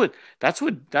 That's what the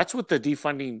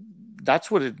defunding.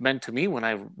 That's what it meant to me when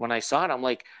I saw it. I'm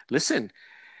like, listen,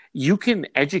 you can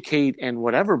educate and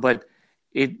whatever, but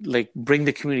it like bring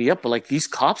the community up. But like these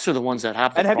cops are the ones that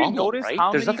have the problem. And have you noticed right?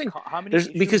 how there's many nothing, how many there's,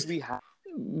 issues because we have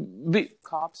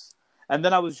cops? And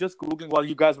then I was just Googling while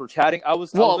you guys were chatting. I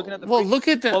was looking at the look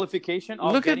at the qualification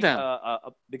of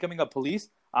becoming a police,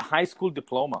 a high school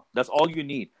diploma. That's all you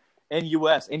need. In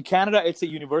US, in Canada, it's a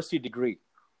university degree.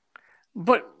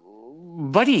 But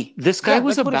buddy, this guy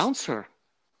was a bouncer.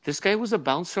 This guy was a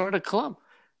bouncer at a club.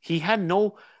 He had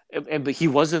but he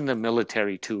was in the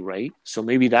military too, right? So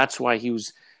maybe that's why he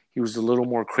was a little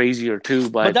more crazier too.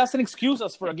 But that's an excuse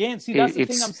for again. See, that's the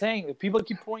thing I'm saying. If people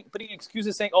keep putting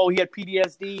excuses, saying, "Oh, he had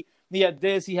PTSD, he had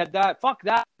this, he had that." Fuck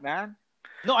that, man.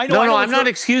 No, I know. No, I'm not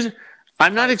excusing.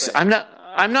 I'm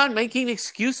not making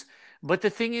excuse. But the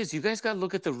thing is, you guys got to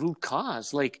look at the root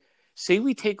cause. Like, say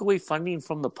we take away funding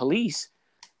from the police,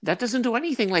 that doesn't do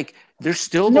anything. Like, there's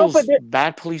still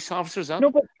bad police officers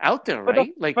out there,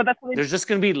 right? Like, there's just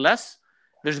going to be less.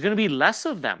 There's going to be less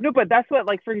of them. No, but that's what,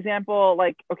 like, for example,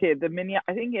 like, okay,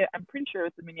 I'm pretty sure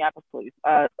it's the Minneapolis Police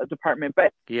Department,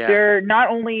 but they're not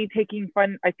only taking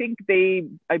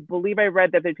I believe I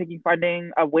read that they're taking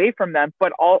funding away from them,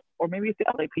 or maybe it's the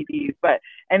LAPD, but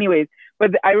anyways,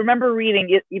 I remember reading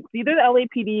it's either the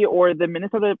LAPD or the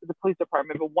Minnesota Police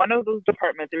Department, but one of those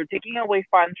departments, they're taking away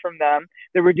funds from them,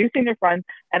 they're reducing their funds,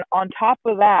 and on top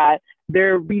of that,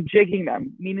 they're rejigging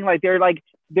them, meaning like they're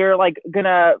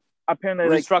gonna apparently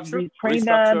retrain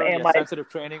them and like sensitive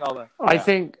training, all that. I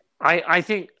think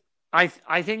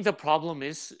the problem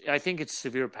is I think it's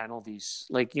severe penalties.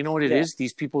 Like, you know what it is?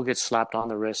 These people get slapped on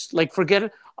the wrist. Like, forget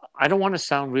it. I don't want to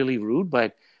sound really rude,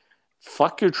 but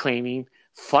fuck your training,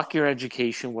 fuck your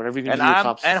education, whatever you're going to do with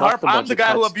cops. And Harp, I'm the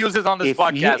guy who abuses on this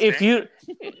podcast.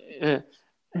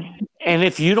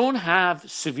 If you don't have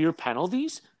severe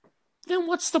penalties, then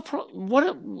what's the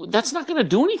that's not going to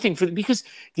do anything because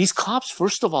these cops,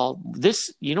 first of all,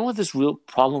 you know what this real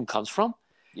problem comes from?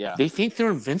 Yeah. They think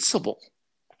they're invincible.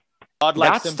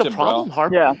 godlike That's symptom, the problem, bro.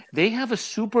 Harp. Yeah. They have a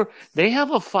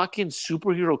fucking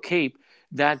superhero cape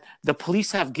that the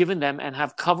police have given them and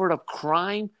have covered up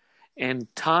crime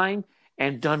and time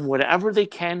and done whatever they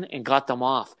can and got them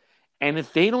off. And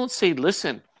if they don't say,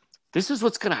 listen, this is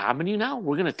what's going to happen to you now.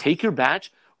 We're going to take your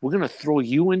badge. We're going to throw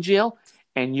you in jail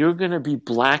and you're going to be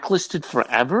blacklisted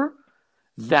forever.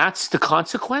 That's the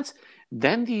consequence.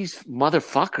 Then these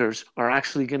motherfuckers are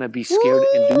actually going to be scared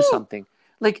and do something.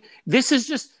 Like, this is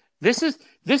just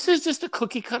a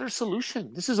cookie cutter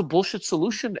solution. This is a bullshit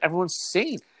solution. Everyone's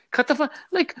saying, cut the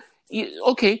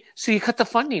okay, so you cut the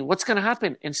funding. What's going to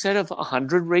happen? Instead of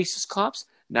 100 racist cops,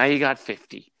 now you got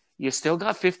 50. You still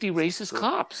got 50 racist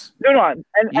cops. No,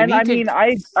 and I mean,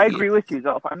 I agree with you,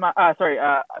 Zolf. I'm not sorry.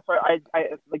 I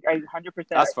 100%.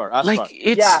 That's fair.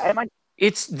 Yeah, and like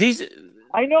it's these.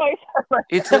 I know.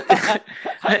 It's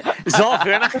Zolf.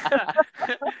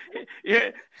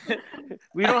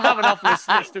 We don't have enough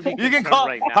listeners to be. You can call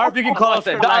right now. Harp. You can call us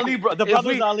the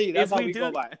brothers Ali. That's how we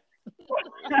go by.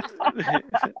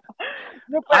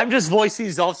 I'm just voicing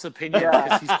Zolf's opinion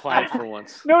because he's quiet for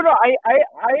once. No, I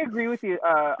agree with you.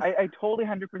 I totally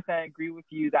 100% agree with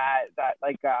you that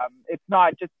it's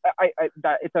not just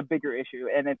that it's a bigger issue,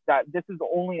 and it's that this is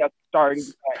only a starting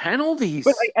point. Penalties.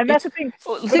 But and that's the thing.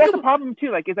 But that's the problem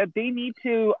too. Like, is that they need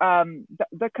to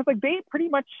because they pretty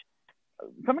much.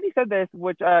 Somebody said this,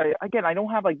 which again I don't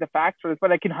have like the facts for this,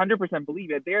 but I can 100%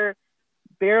 believe it.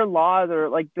 Their laws are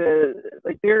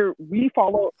we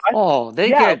follow. They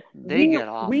get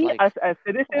off. We as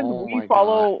citizens, we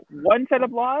follow one set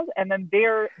of laws, and then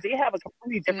they have a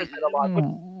completely different set of laws.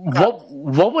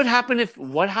 What would happen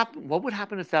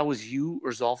if that was you or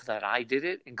Zolf that I did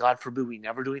it, and God forbid we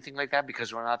never do anything like that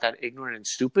because we're not that ignorant and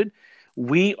stupid.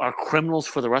 We are criminals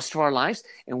for the rest of our lives,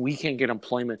 and we can't get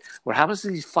employment. What happens to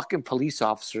these fucking police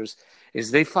officers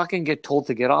is they fucking get told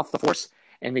to get off the force,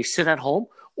 and they sit at home.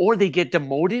 Or they get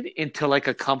demoted into like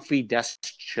a comfy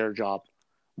desk chair job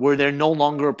where they're no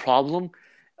longer a problem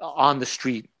on the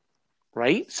street,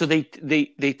 right? So they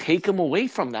take them away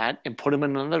from that and put them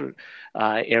in another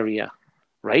area,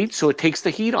 right? So it takes the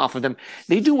heat off of them.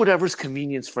 They do whatever's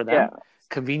convenient for them,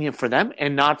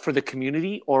 and not for the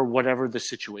community or whatever the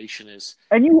situation is.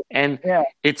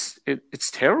 It's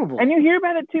terrible. And you hear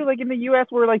about it too, like in the U.S.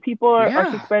 where like people are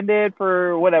suspended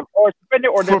for whatever, or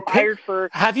suspended, or they're fired for.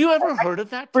 Have you ever heard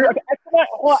of that? For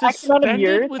X amount of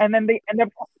years, and then they end up,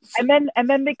 and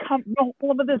then they come. No,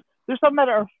 all of this. There's some that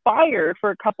are fired for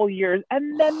a couple years,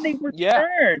 and then they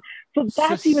return. So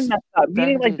that's even messed up.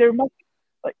 Meaning, like there must,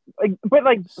 but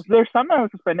there's some that are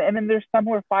suspended, and then there's some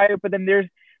who are fired, but then there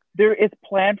is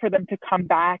plan for them to come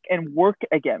back and work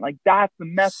again. Like, that's the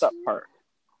messed up part.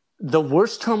 The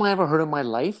worst term I ever heard in my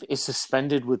life is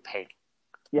suspended with pay.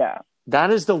 Yeah.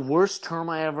 That is the worst term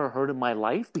I ever heard in my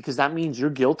life because that means you're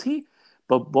guilty.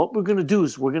 But what we're going to do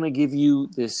is we're going to give you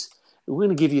this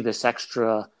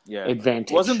extra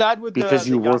advantage. Wasn't that with because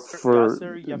you work for this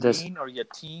or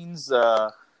Yateen's?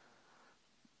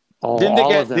 Didn't they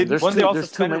get? Wasn't they all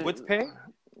suspended with pay?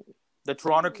 The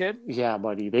Toronto kid. Yeah,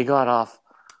 buddy, they got off.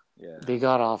 Yeah. They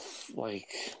got off like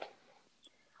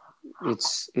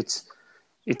it's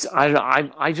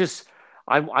I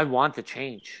want to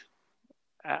change.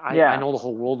 I know the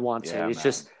whole world wants it. It's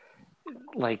just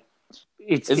like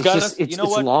it's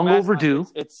long overdue.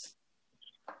 It's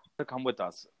to come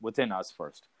within us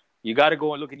first. You got to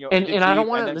go and look in your and I don't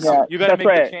want to. You got to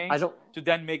make the change to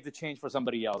then make the change for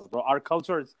somebody else, bro. Our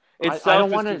culture is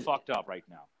too fucked up right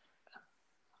now.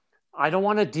 I don't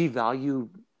want to devalue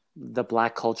the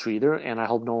black culture either, and I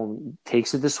hope no one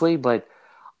takes it this way. But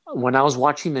when I was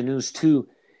watching the news too,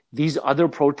 these other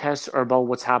protests are about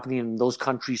what's happening in those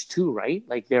countries too, right?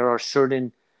 Like there are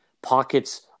certain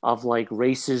pockets of like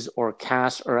races or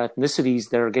castes or ethnicities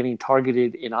that are getting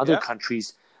targeted in other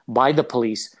countries by the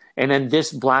police. And then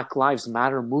this Black Lives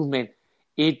Matter movement,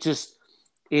 it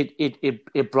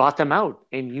brought them out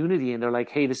in unity, and they're like,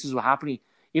 hey, this is what's happening.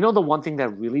 You know, the one thing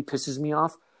that really pisses me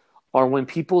off are when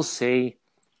people say,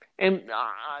 and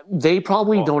they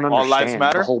probably don't understand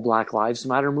the whole Black Lives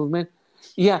Matter movement.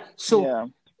 Yeah,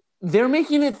 so they're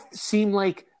making it seem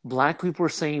like black people are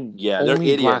saying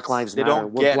only Black Lives Matter.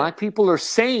 What black people are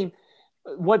saying,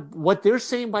 what they're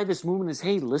saying by this movement is,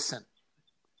 hey, listen,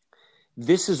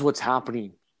 this is what's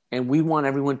happening, and we want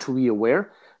everyone to be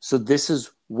aware. So this is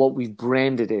what we've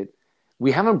branded it.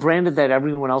 We haven't branded that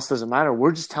everyone else doesn't matter.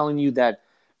 We're just telling you that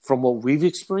from what we've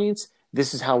experienced,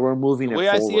 this is how we're moving it forward.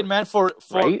 The way I see it, man, for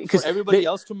everybody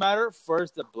else to matter,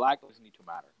 first the black lives need to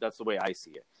matter. That's the way I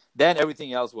see it. Then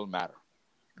everything else will matter.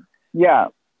 Yeah.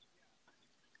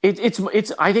 It's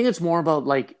I think it's more about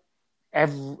like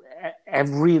every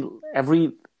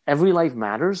every life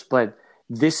matters, but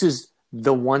this is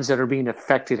the ones that are being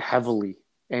affected heavily,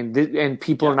 and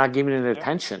people are not giving it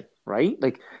attention, right?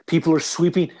 Like people are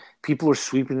sweeping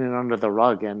it under the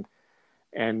rug, and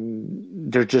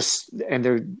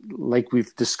they're like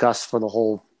we've discussed for the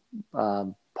whole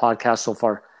podcast so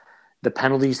far, the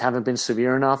penalties haven't been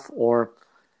severe enough, or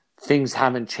things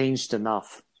haven't changed enough,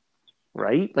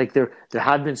 right? Like there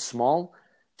have been small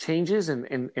changes,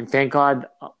 and thank God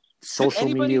social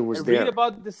media was there. Read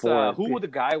about this? Who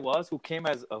the guy was who came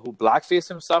as who blackfaced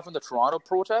himself in the Toronto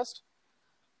protest?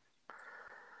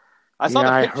 I saw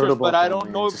the pictures, but I don't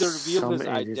know if they revealed his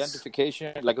identification,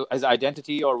 like his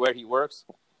identity or where he works.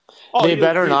 Oh, they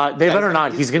better not. They better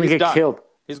not. He's going to get killed.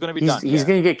 He's going to be done. He's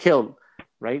going to get killed,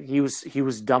 right? He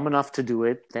was dumb enough to do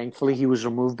it. Thankfully, he was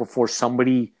removed before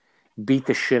somebody beat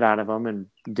the shit out of him and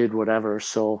did whatever.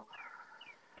 So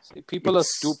people are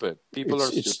stupid. People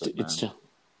are stupid.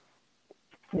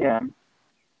 Yeah.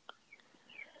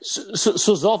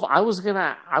 So Zolf, I was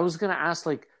gonna ask,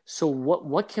 like, so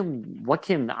what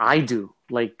can I do?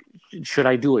 Like, should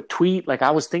I do a tweet? Like,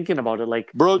 I was thinking about it.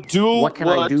 Like, bro, what can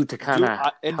I do to kind of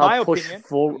help push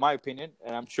forward? In my opinion,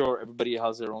 and I'm sure everybody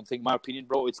has their own thing. My opinion,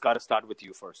 bro, it's got to start with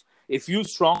you first. If you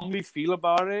strongly feel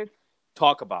about it,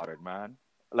 talk about it, man.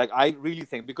 Like, I really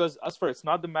think, because it's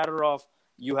not the matter of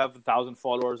you have 1,000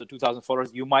 followers or 2,000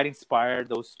 followers. You might inspire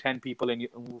those 10 people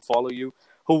who follow you,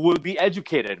 who will be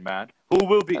educated, man. Who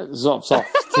will be Zolf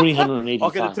 385.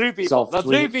 Okay, the 3 people. Zolf,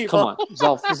 3 people. Come on,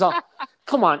 Zolf.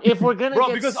 Come on. If we're gonna,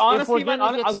 bro, because honestly, man,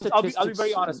 I'll be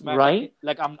very honest, man. Right?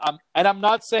 Like I'm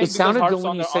not saying it sounded because good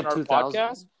when you said 2,000.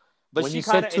 Podcast, but when she you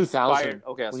said 2,000.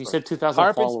 Okay, when you said 2,000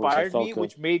 Harp followers, inspired me,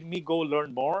 which made me go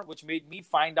learn more, which made me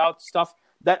find out stuff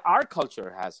that our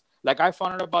culture has. Like I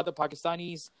found out about the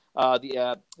Pakistanis,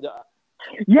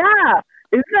 Yeah,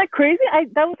 isn't that crazy?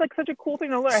 That was like such a cool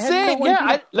thing to learn.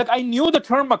 I knew the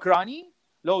term Makrani.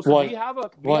 So we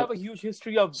have a huge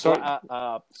history of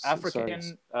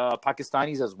African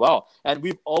Pakistanis as well, and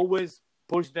we've always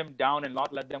pushed them down and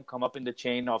not let them come up in the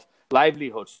chain of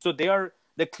livelihoods. So they are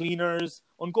the cleaners.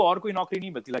 Unko aur koi naukri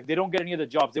nahi milti. Like they don't get any other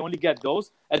jobs. They only get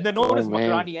those, and they're known as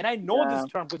Makrani. And I know this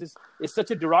term because it's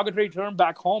such a derogatory term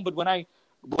back home. But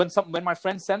when my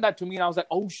friend sent that to me, and I was like,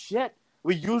 oh shit.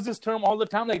 We use this term all the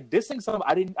time, like dissing someone.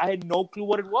 I had no clue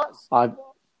what it was.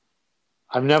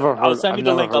 I've never heard. I'll send you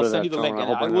the link.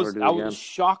 And I was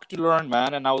shocked to learn,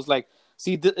 man. And I was like,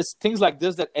 see, it's things like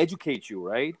this that educate you,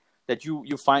 right? That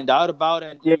you find out about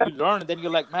and you learn, and then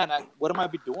you're like, man, what am I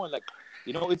be doing? Like,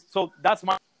 that's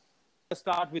my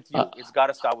start with you. It's got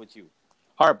to start with you.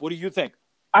 Harp, what do you think?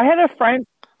 I had a friend.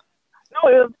 No,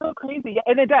 it was so crazy.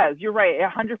 And it does. You're right.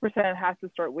 100% has to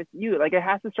start with you. Like, it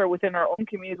has to start within our own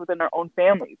communities, within our own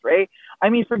families, right? I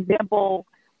mean, for example,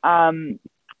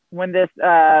 when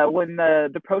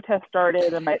the protest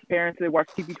started and my parents, they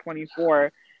watched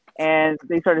TV24 and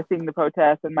they started seeing the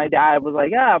protest, and my dad was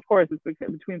like, yeah, of course, it's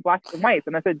between blacks and whites.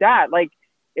 And I said, Dad, like,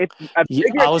 it's a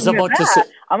bigger I was about to say.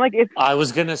 I'm like, I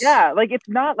was gonna. Yeah, like it's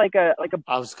not like a.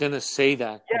 I was gonna say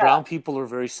that brown people are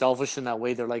very selfish in that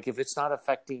way. They're like, if it's not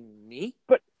affecting me,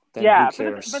 then who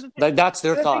cares? That's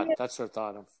their thought. That's their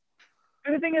thought of.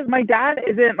 The thing is, my dad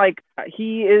isn't like,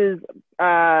 he is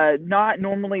not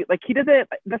normally like, he doesn't.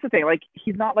 That's the thing. Like,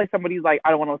 he's not like somebody who's like, I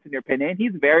don't want to listen to your opinion.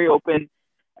 He's very open,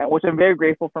 which I'm very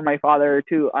grateful for my father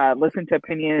to listen to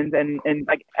opinions and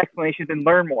like explanations and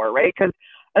learn more, right?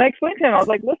 And I explained to him, I was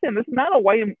like, listen, this is not a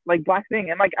white and like black thing.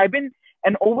 And like,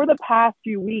 and over the past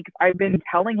few weeks, I've been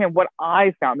telling him what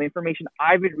I found, the information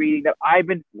I've been reading, that I've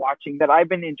been watching, that I've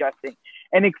been ingesting,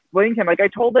 and explaining to him. Like, I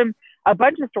told him a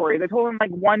bunch of stories. I told him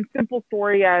like one simple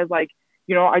story as like,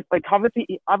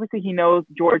 obviously he knows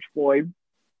George Floyd.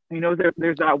 He knows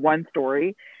there's that one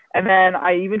story. And then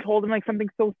I even told him like something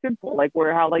so simple, like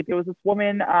how like there was this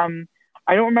woman,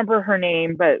 I don't remember her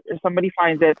name, but if somebody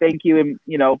finds it, thank you. And,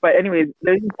 but anyways,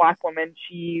 there's this black woman.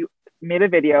 She made a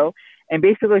video, and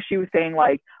basically she was saying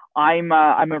like, I'm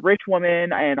a rich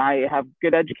woman and I have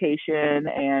good education,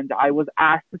 and I was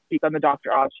asked to speak on the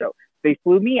Dr. Oz show. They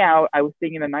flew me out. I was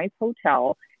staying in a nice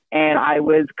hotel, and I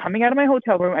was coming out of my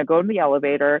hotel room. I go in the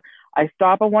elevator. I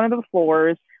stop on one of the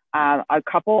floors. A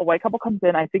white couple comes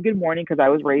in. I say good morning because I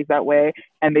was raised that way,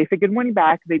 and they say good morning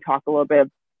back. They talk a little bit.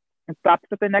 And stops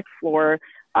at the next floor.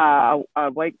 A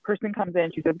white person comes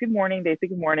in. She says good morning. They say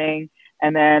good morning,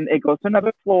 and then it goes to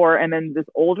another floor. And then this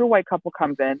older white couple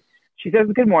comes in. She says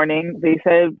good morning. They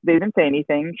said they didn't say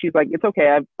anything. She's like, it's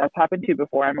okay. That's happened to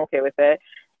before. I'm okay with it.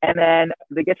 And then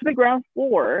they get to the ground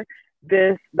floor.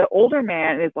 The older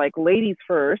man is like, ladies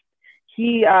first.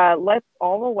 He lets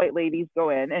all the white ladies go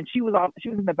in, and she was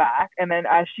in the back. And then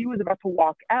as she was about to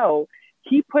walk out,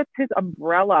 he puts his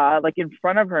umbrella like in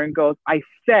front of her and goes, "I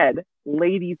said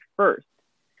ladies first."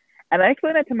 And I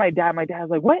explained that to my dad. My dad was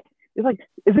like, "What?" He's like,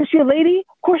 "Isn't she a lady?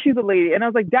 Of course she's a lady." And I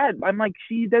was like, "Dad, I'm like,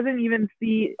 he doesn't even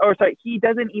see her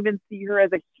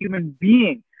as a human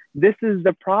being. This is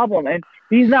the problem." And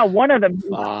he's not one of them. He's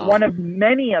one of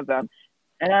many of them.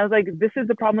 And I was like, this is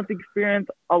the problem with experience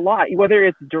a lot, whether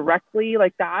it's directly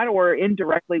like that or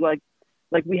indirectly like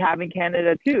we have in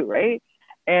Canada too, right?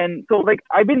 And so like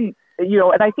I've been,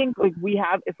 and I think like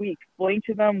if we explain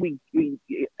to them, we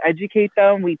educate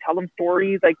them, we tell them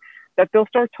stories like that, they'll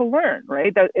start to learn,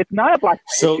 right? That it's not a black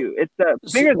issue;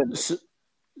 it's bigger than this.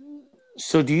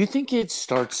 So do you think it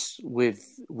starts with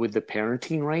the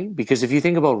parenting, right? Because if you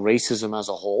think about racism as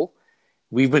a whole,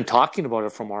 we've been talking about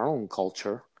it from our own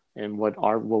culture and what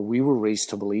we were raised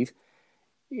to believe.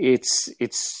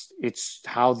 It's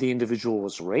how the individual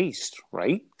was raised,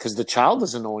 right? Because the child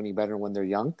doesn't know any better when they're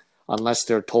young, unless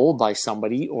they're told by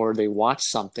somebody or they watch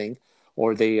something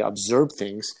or they observe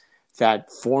things that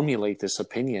formulate this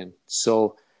opinion.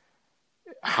 So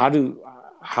how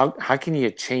can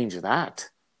you change that?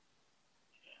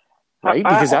 Right?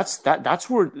 Because that's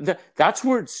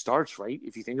where it starts, right?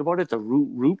 If you think about it, the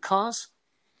root cause,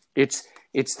 it's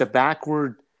the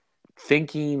backward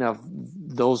thinking of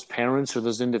those parents or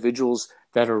those individuals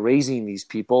that are raising these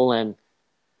people, and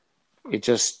it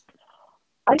just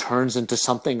turns into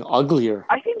something uglier.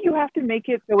 I think you have to make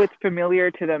it so it's familiar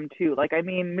to them too. Like, I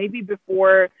mean, maybe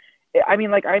before, I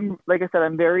mean, like I said,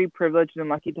 I'm very privileged and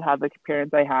lucky to have the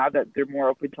parents I have, that they're more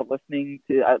open to listening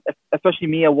to, especially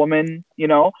me, a woman, they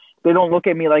don't look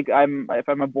at me like if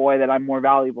I'm a boy that I'm more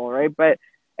valuable, right? But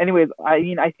anyways, I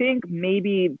mean, I think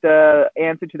maybe the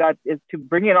answer to that is to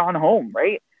bring it on home,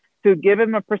 right? To give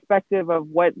them a perspective of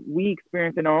what we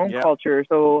experience in our own culture.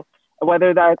 So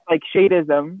whether that's like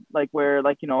shadeism, like where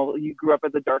like, you grew up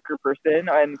as a darker person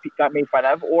and got made fun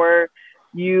of, or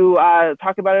you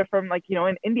talk about it from like,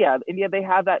 in India, they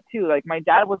have that too. Like my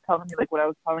dad was telling me, like when I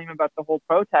was telling him about the whole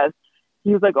protest,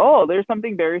 he was like, oh, there's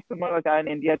something very similar like that in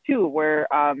India too, where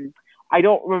I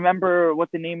don't remember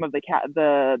what the name of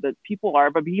the people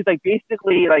are, but he's like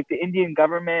basically like the Indian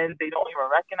government, they don't even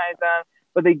recognize them,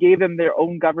 but they gave them their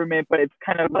own government, but it's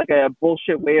kind of like a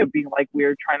bullshit way of being like,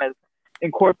 we're trying to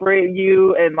incorporate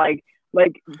you and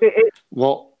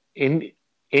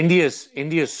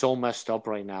India's so messed up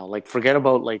right now. Like forget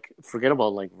about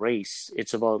race.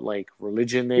 It's about like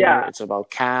religion there. Yeah. It's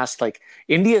about caste. Like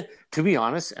India, to be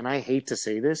honest, and I hate to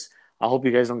say this, I hope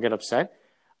you guys don't get upset,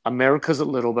 America's a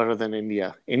little better than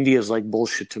India. India's like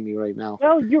bullshit to me right now.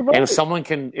 Well, you're right.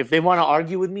 And if they want to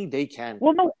argue with me, they can.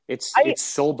 Well, no, it's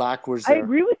so backwards there. I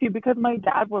agree with you because my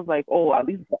dad was like, oh, at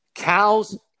least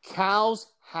cows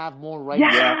have more rights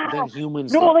than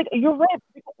humans. No, like you're right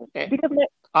because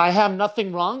I have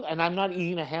nothing wrong, and I'm not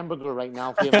eating a hamburger right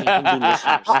now. If you have any Hindu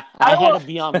listeners, I had a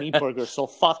Beyond Meat burger, so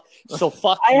fuck.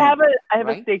 I have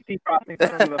a steak defrosting,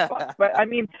 so I don't give a fuck. But I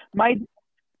mean,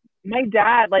 my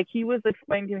dad, like he was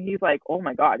explaining to me, he's like, oh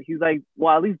my god, he's like,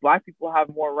 well, at least black people have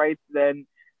more rights than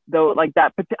though like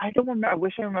that. But I don't remember. I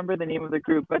wish I remember the name of the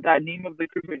group, but that name of the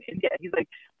group in India, he's like,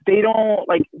 they don't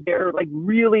like, they're like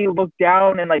really looked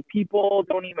down, and like people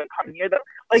don't even come near them.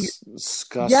 Like,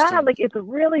 disgusting. Yeah, like it's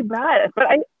really bad. But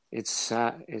it's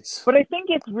sad. But I think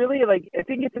it's really like, I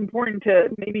think it's important to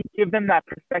maybe give them that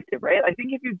perspective, right? I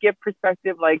think if you give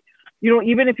perspective, like,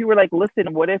 even if you were like,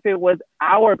 listen, what if it was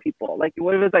our people? Like,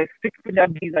 what if it was like 6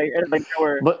 Punjabis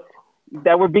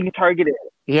that were being targeted?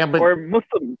 Yeah, but or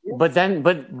Muslims. But then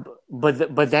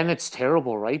it's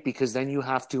terrible, right? Because then you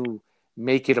have to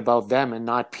make it about them and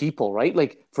not people, right?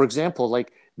 Like, for example,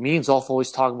 like me and Zolf always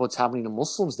talk about what's happening to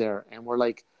Muslims there, and we're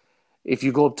like, if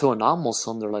you go up to a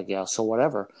non-Muslim, they're like, yeah, so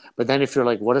whatever. But then if you're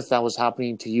like, what if that was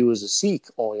happening to you as a Sikh?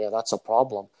 Oh yeah, that's a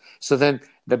problem. So then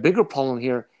the bigger problem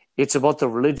here, it's about the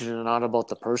religion and not about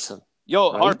the person.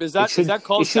 Yo, right? Harp, is that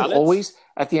called? It should Dalits? Always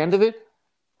at the end of it.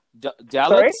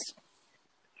 Dalits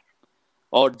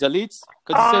or Dalits,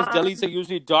 because it says Dalits are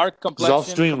usually dark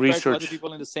complexion compared to other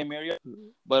people in the same area,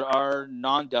 but are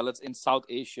non-Dalits in South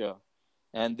Asia,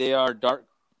 and they are dark.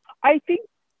 I think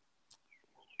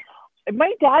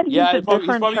my dad used a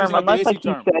different term, unless like he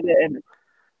said it.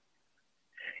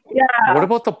 Yeah. What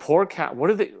about the poor cat? What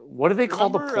do they call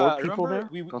the poor people there?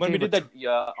 When we did that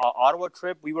Ottawa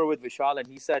trip, we were with Vishal, and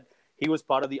he said he was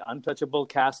part of the untouchable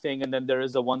casting, and then there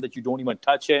is the one that you don't even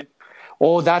touch it.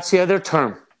 Oh, that's the other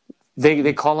term.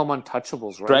 They call them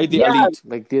untouchables, right? Right, the elite.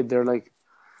 Like they're like.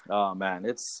 Oh man,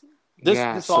 it's this.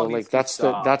 Yeah, this so like that's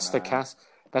the cast.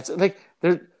 That's like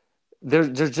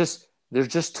there's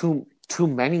just too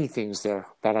many things there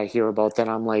that I hear about that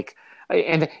I'm like,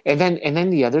 and then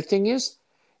the other thing is,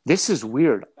 this is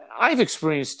weird. I've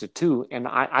experienced it too, and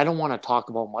I don't want to talk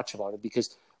about much about it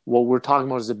because what we're talking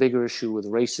about is a bigger issue with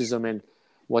racism and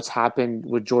what's happened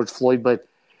with George Floyd. But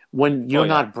when you're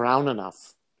not brown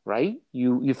enough, right?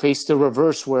 You face the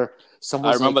reverse where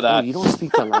someone's like, "Oh, you don't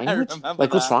speak the language?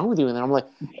 Like, what's wrong with you?" And then I'm like,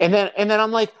 and then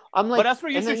I'm like, but that's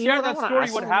where you should share that story.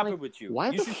 What happened with you? Why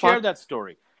you should share that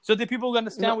story so that people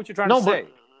understand what you're trying to say.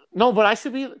 But I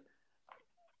should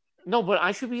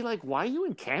be like, why are you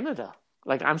in Canada?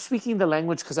 Like, I'm speaking the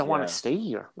language because I want to stay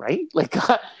here, right? Like,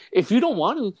 if you don't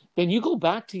want to, then you go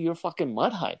back to your fucking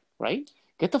mud hut, right?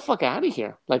 Get the fuck out of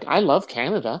here. Like, I love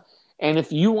Canada, and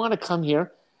if you want to come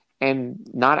here and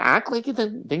not act like it,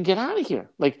 then get out of here.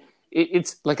 Like,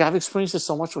 it's like I've experienced this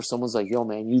so much where someone's like, "Yo,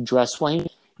 man, you dress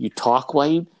white, you talk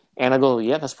white," and I go,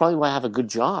 "Yeah, that's probably why I have a good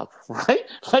job," right?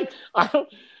 Like,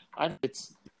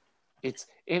 it's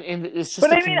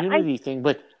just a community thing,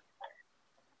 but.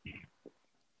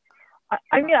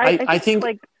 I think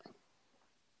like.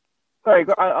 Sorry,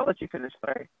 I'll let you finish.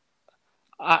 Sorry.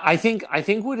 I think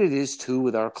what it is too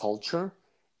with our culture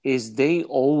is they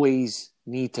always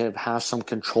need to have some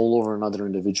control over another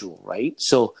individual, right?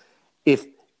 So if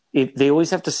they always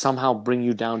have to somehow bring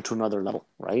you down to another level,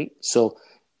 right? So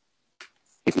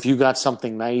if you got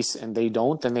something nice and they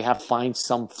don't, then they have to find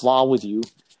some flaw with you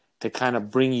to kind of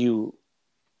bring you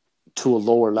to a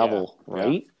lower level,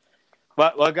 right? Yeah.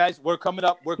 Well, guys, we're coming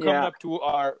up to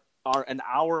our an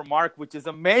hour mark, which is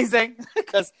amazing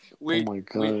because oh my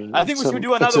God. I think we should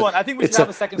do another one. I think we should have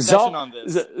a second session on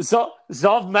this.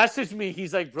 Zolf messaged me.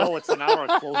 He's like, "Bro, it's an hour.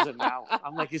 Close it now."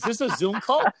 I'm like, "Is this a Zoom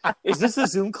call?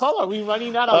 Are we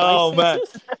running out of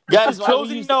licenses?" Man, guys,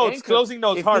 closing notes. Closing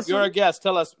notes. Harp, you're a guest.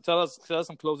 Tell us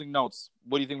some closing notes.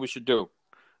 What do you think we should do?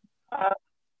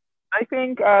 I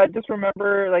think just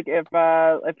remember, like,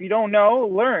 if you don't know,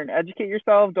 learn, educate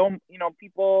yourself. Don't,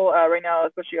 people right now,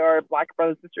 especially our Black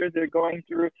brothers and sisters, they're going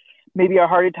through maybe a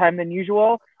harder time than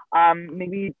usual.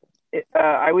 Maybe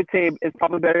I would say it's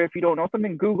probably better if you don't know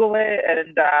something, Google it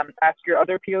and ask your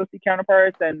other POC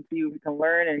counterparts and see if you can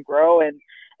learn and grow and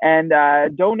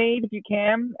donate if you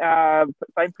can,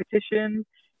 sign petitions.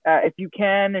 If you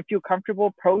can and feel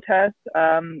comfortable, protest,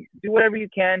 do whatever you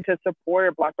can to support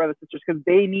our Black brothers and sisters because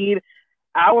they need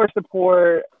our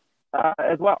support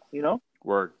as well,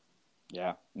 Word.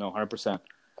 Yeah, no, 100%.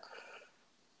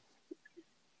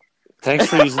 Thanks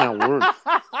for using that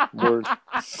word.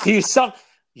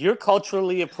 You're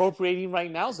culturally appropriating right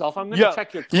now, Zolf. I'm going to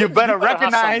check your. You better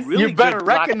recognize.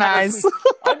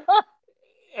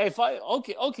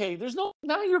 There's no.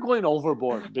 Now you're going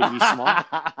overboard, Biggie Small.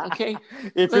 Okay,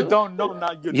 if you don't know,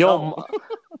 now you know.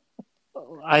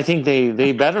 I think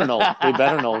they better know. They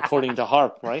better know, according to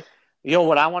Harp, right?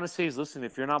 What I want to say is, listen,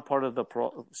 if you're not part of the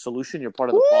solution, you're part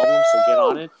of the problem. So get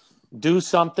on it, do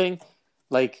something.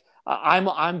 Like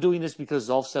I'm doing this because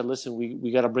Zolf said, listen,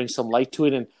 we got to bring some light to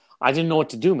it, and I didn't know what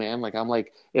to do, man. Like I'm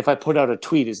like, if I put out a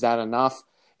tweet, is that enough?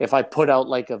 If I put out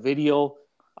like a video.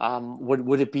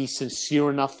 Would it be sincere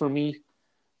enough for me,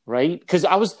 right? Because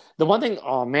the one thing.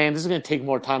 Oh man, this is going to take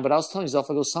more time. But I was telling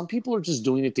yourself, I go, some people are just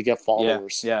doing it to get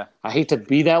followers. Yeah. I hate to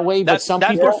be that way, but some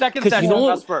people. That's for second session.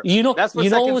 That's for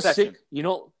second session.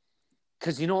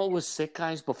 Because you know what was sick,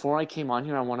 guys? Before I came on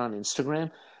here, I went on Instagram,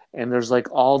 and there's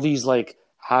like all these like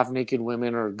half naked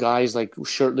women or guys like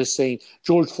shirtless saying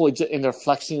George Floyd, and they're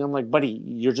flexing. I'm like, buddy,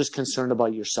 you're just concerned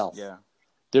about yourself. Yeah.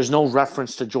 There's no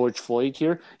reference to George Floyd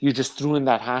here. You just threw in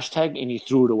that hashtag and you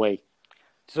threw it away.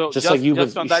 So just like you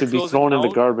should be thrown in the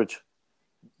garbage.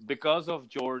 Because of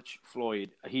George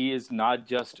Floyd, he is not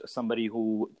just somebody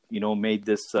who made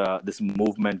this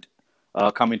movement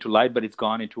come into light, but it's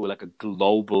gone into like a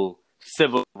global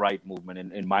civil rights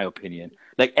movement. In my opinion,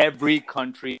 like every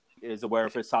country is aware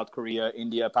of it. South Korea,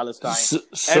 India, Palestine.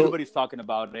 Everybody's talking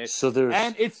about it.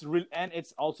 And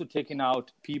it's also taking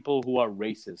out people who are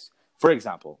racist. For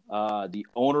example, the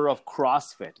owner of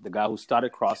CrossFit, the guy who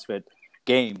started CrossFit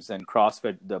Games and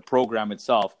CrossFit, the program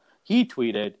itself, he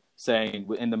tweeted saying,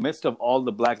 in the midst of all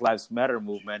the Black Lives Matter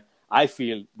movement, I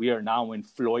feel we are now in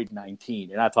Floyd 19.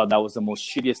 And I thought that was the most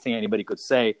shittiest thing anybody could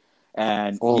say.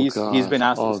 And he's been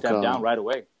asked to step down right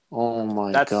away. Oh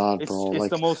my God, bro. It's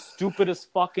the most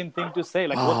stupidest fucking thing to say.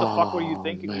 Like, what the fuck were you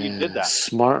thinking when you did that?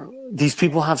 Smart. These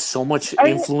people have so much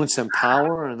influence and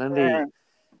power, and then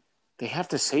they have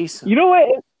to say something. You know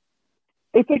what?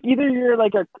 It's like either you're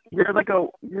like a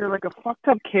fucked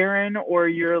up Karen or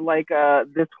you're like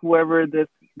whoever this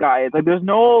guy is. Like there's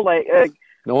no like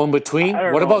no in between.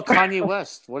 What about Kanye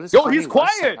West? What is? He's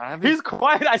quiet. He's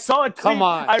quiet. I saw a tweet. Come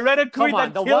on. I read a tweet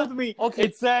that killed me. Okay.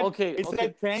 It said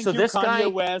thank you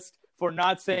Kanye West for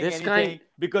not saying anything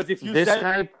because if you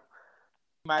said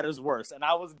matters worse, and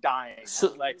I was dying. So, I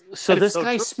was like, so this so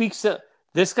guy true. speaks.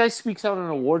 This guy speaks out at an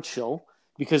award show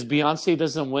because Beyonce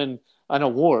doesn't win an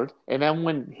award, and then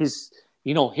when his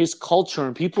culture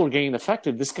and people are getting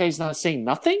affected, this guy's not saying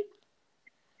nothing.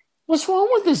 What's wrong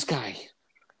with this guy?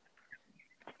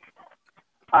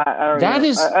 I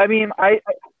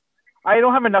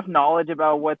don't have enough knowledge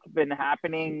about what's been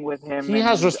happening with him. He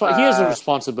has a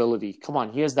responsibility. Come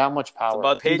on, he has that much power. It's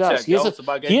about paycheck. He does. He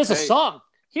has a paid. song.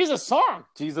 He has a song.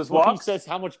 Jesus where walks. He says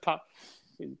how much power.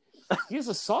 He has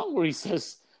a song where he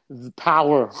says the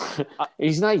power.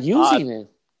 He's not using it.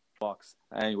 Walks.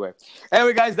 Anyway,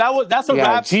 guys, that's a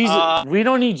wrap. Jesus, we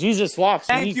don't need Jesus walks.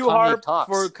 Thank you, Harp,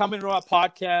 for coming to our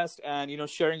podcast and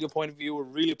sharing your point of view. We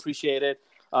really appreciate it.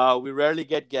 We rarely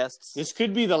get guests. This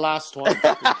could be the last one.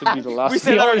 This could be the last. We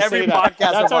say that on every podcast.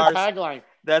 That's our tagline.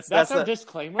 That's our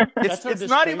disclaimer. It's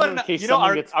not even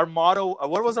our motto.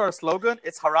 What was our slogan?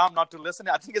 It's haram not to listen.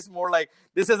 I think it's more like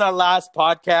this is our last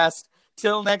podcast.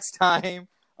 Till next time.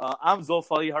 I'm Zulf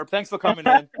Harp. Thanks for coming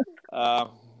in.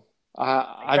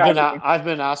 I've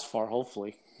been asked for.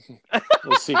 Hopefully,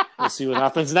 we'll see. We'll see what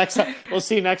happens next time. We'll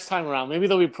see next time around. Maybe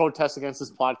there'll be protests against this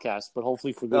podcast, but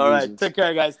hopefully for good reasons. All right. Take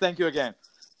care, guys. Thank you again.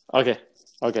 Okay.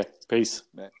 Peace.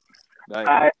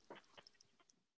 Bye.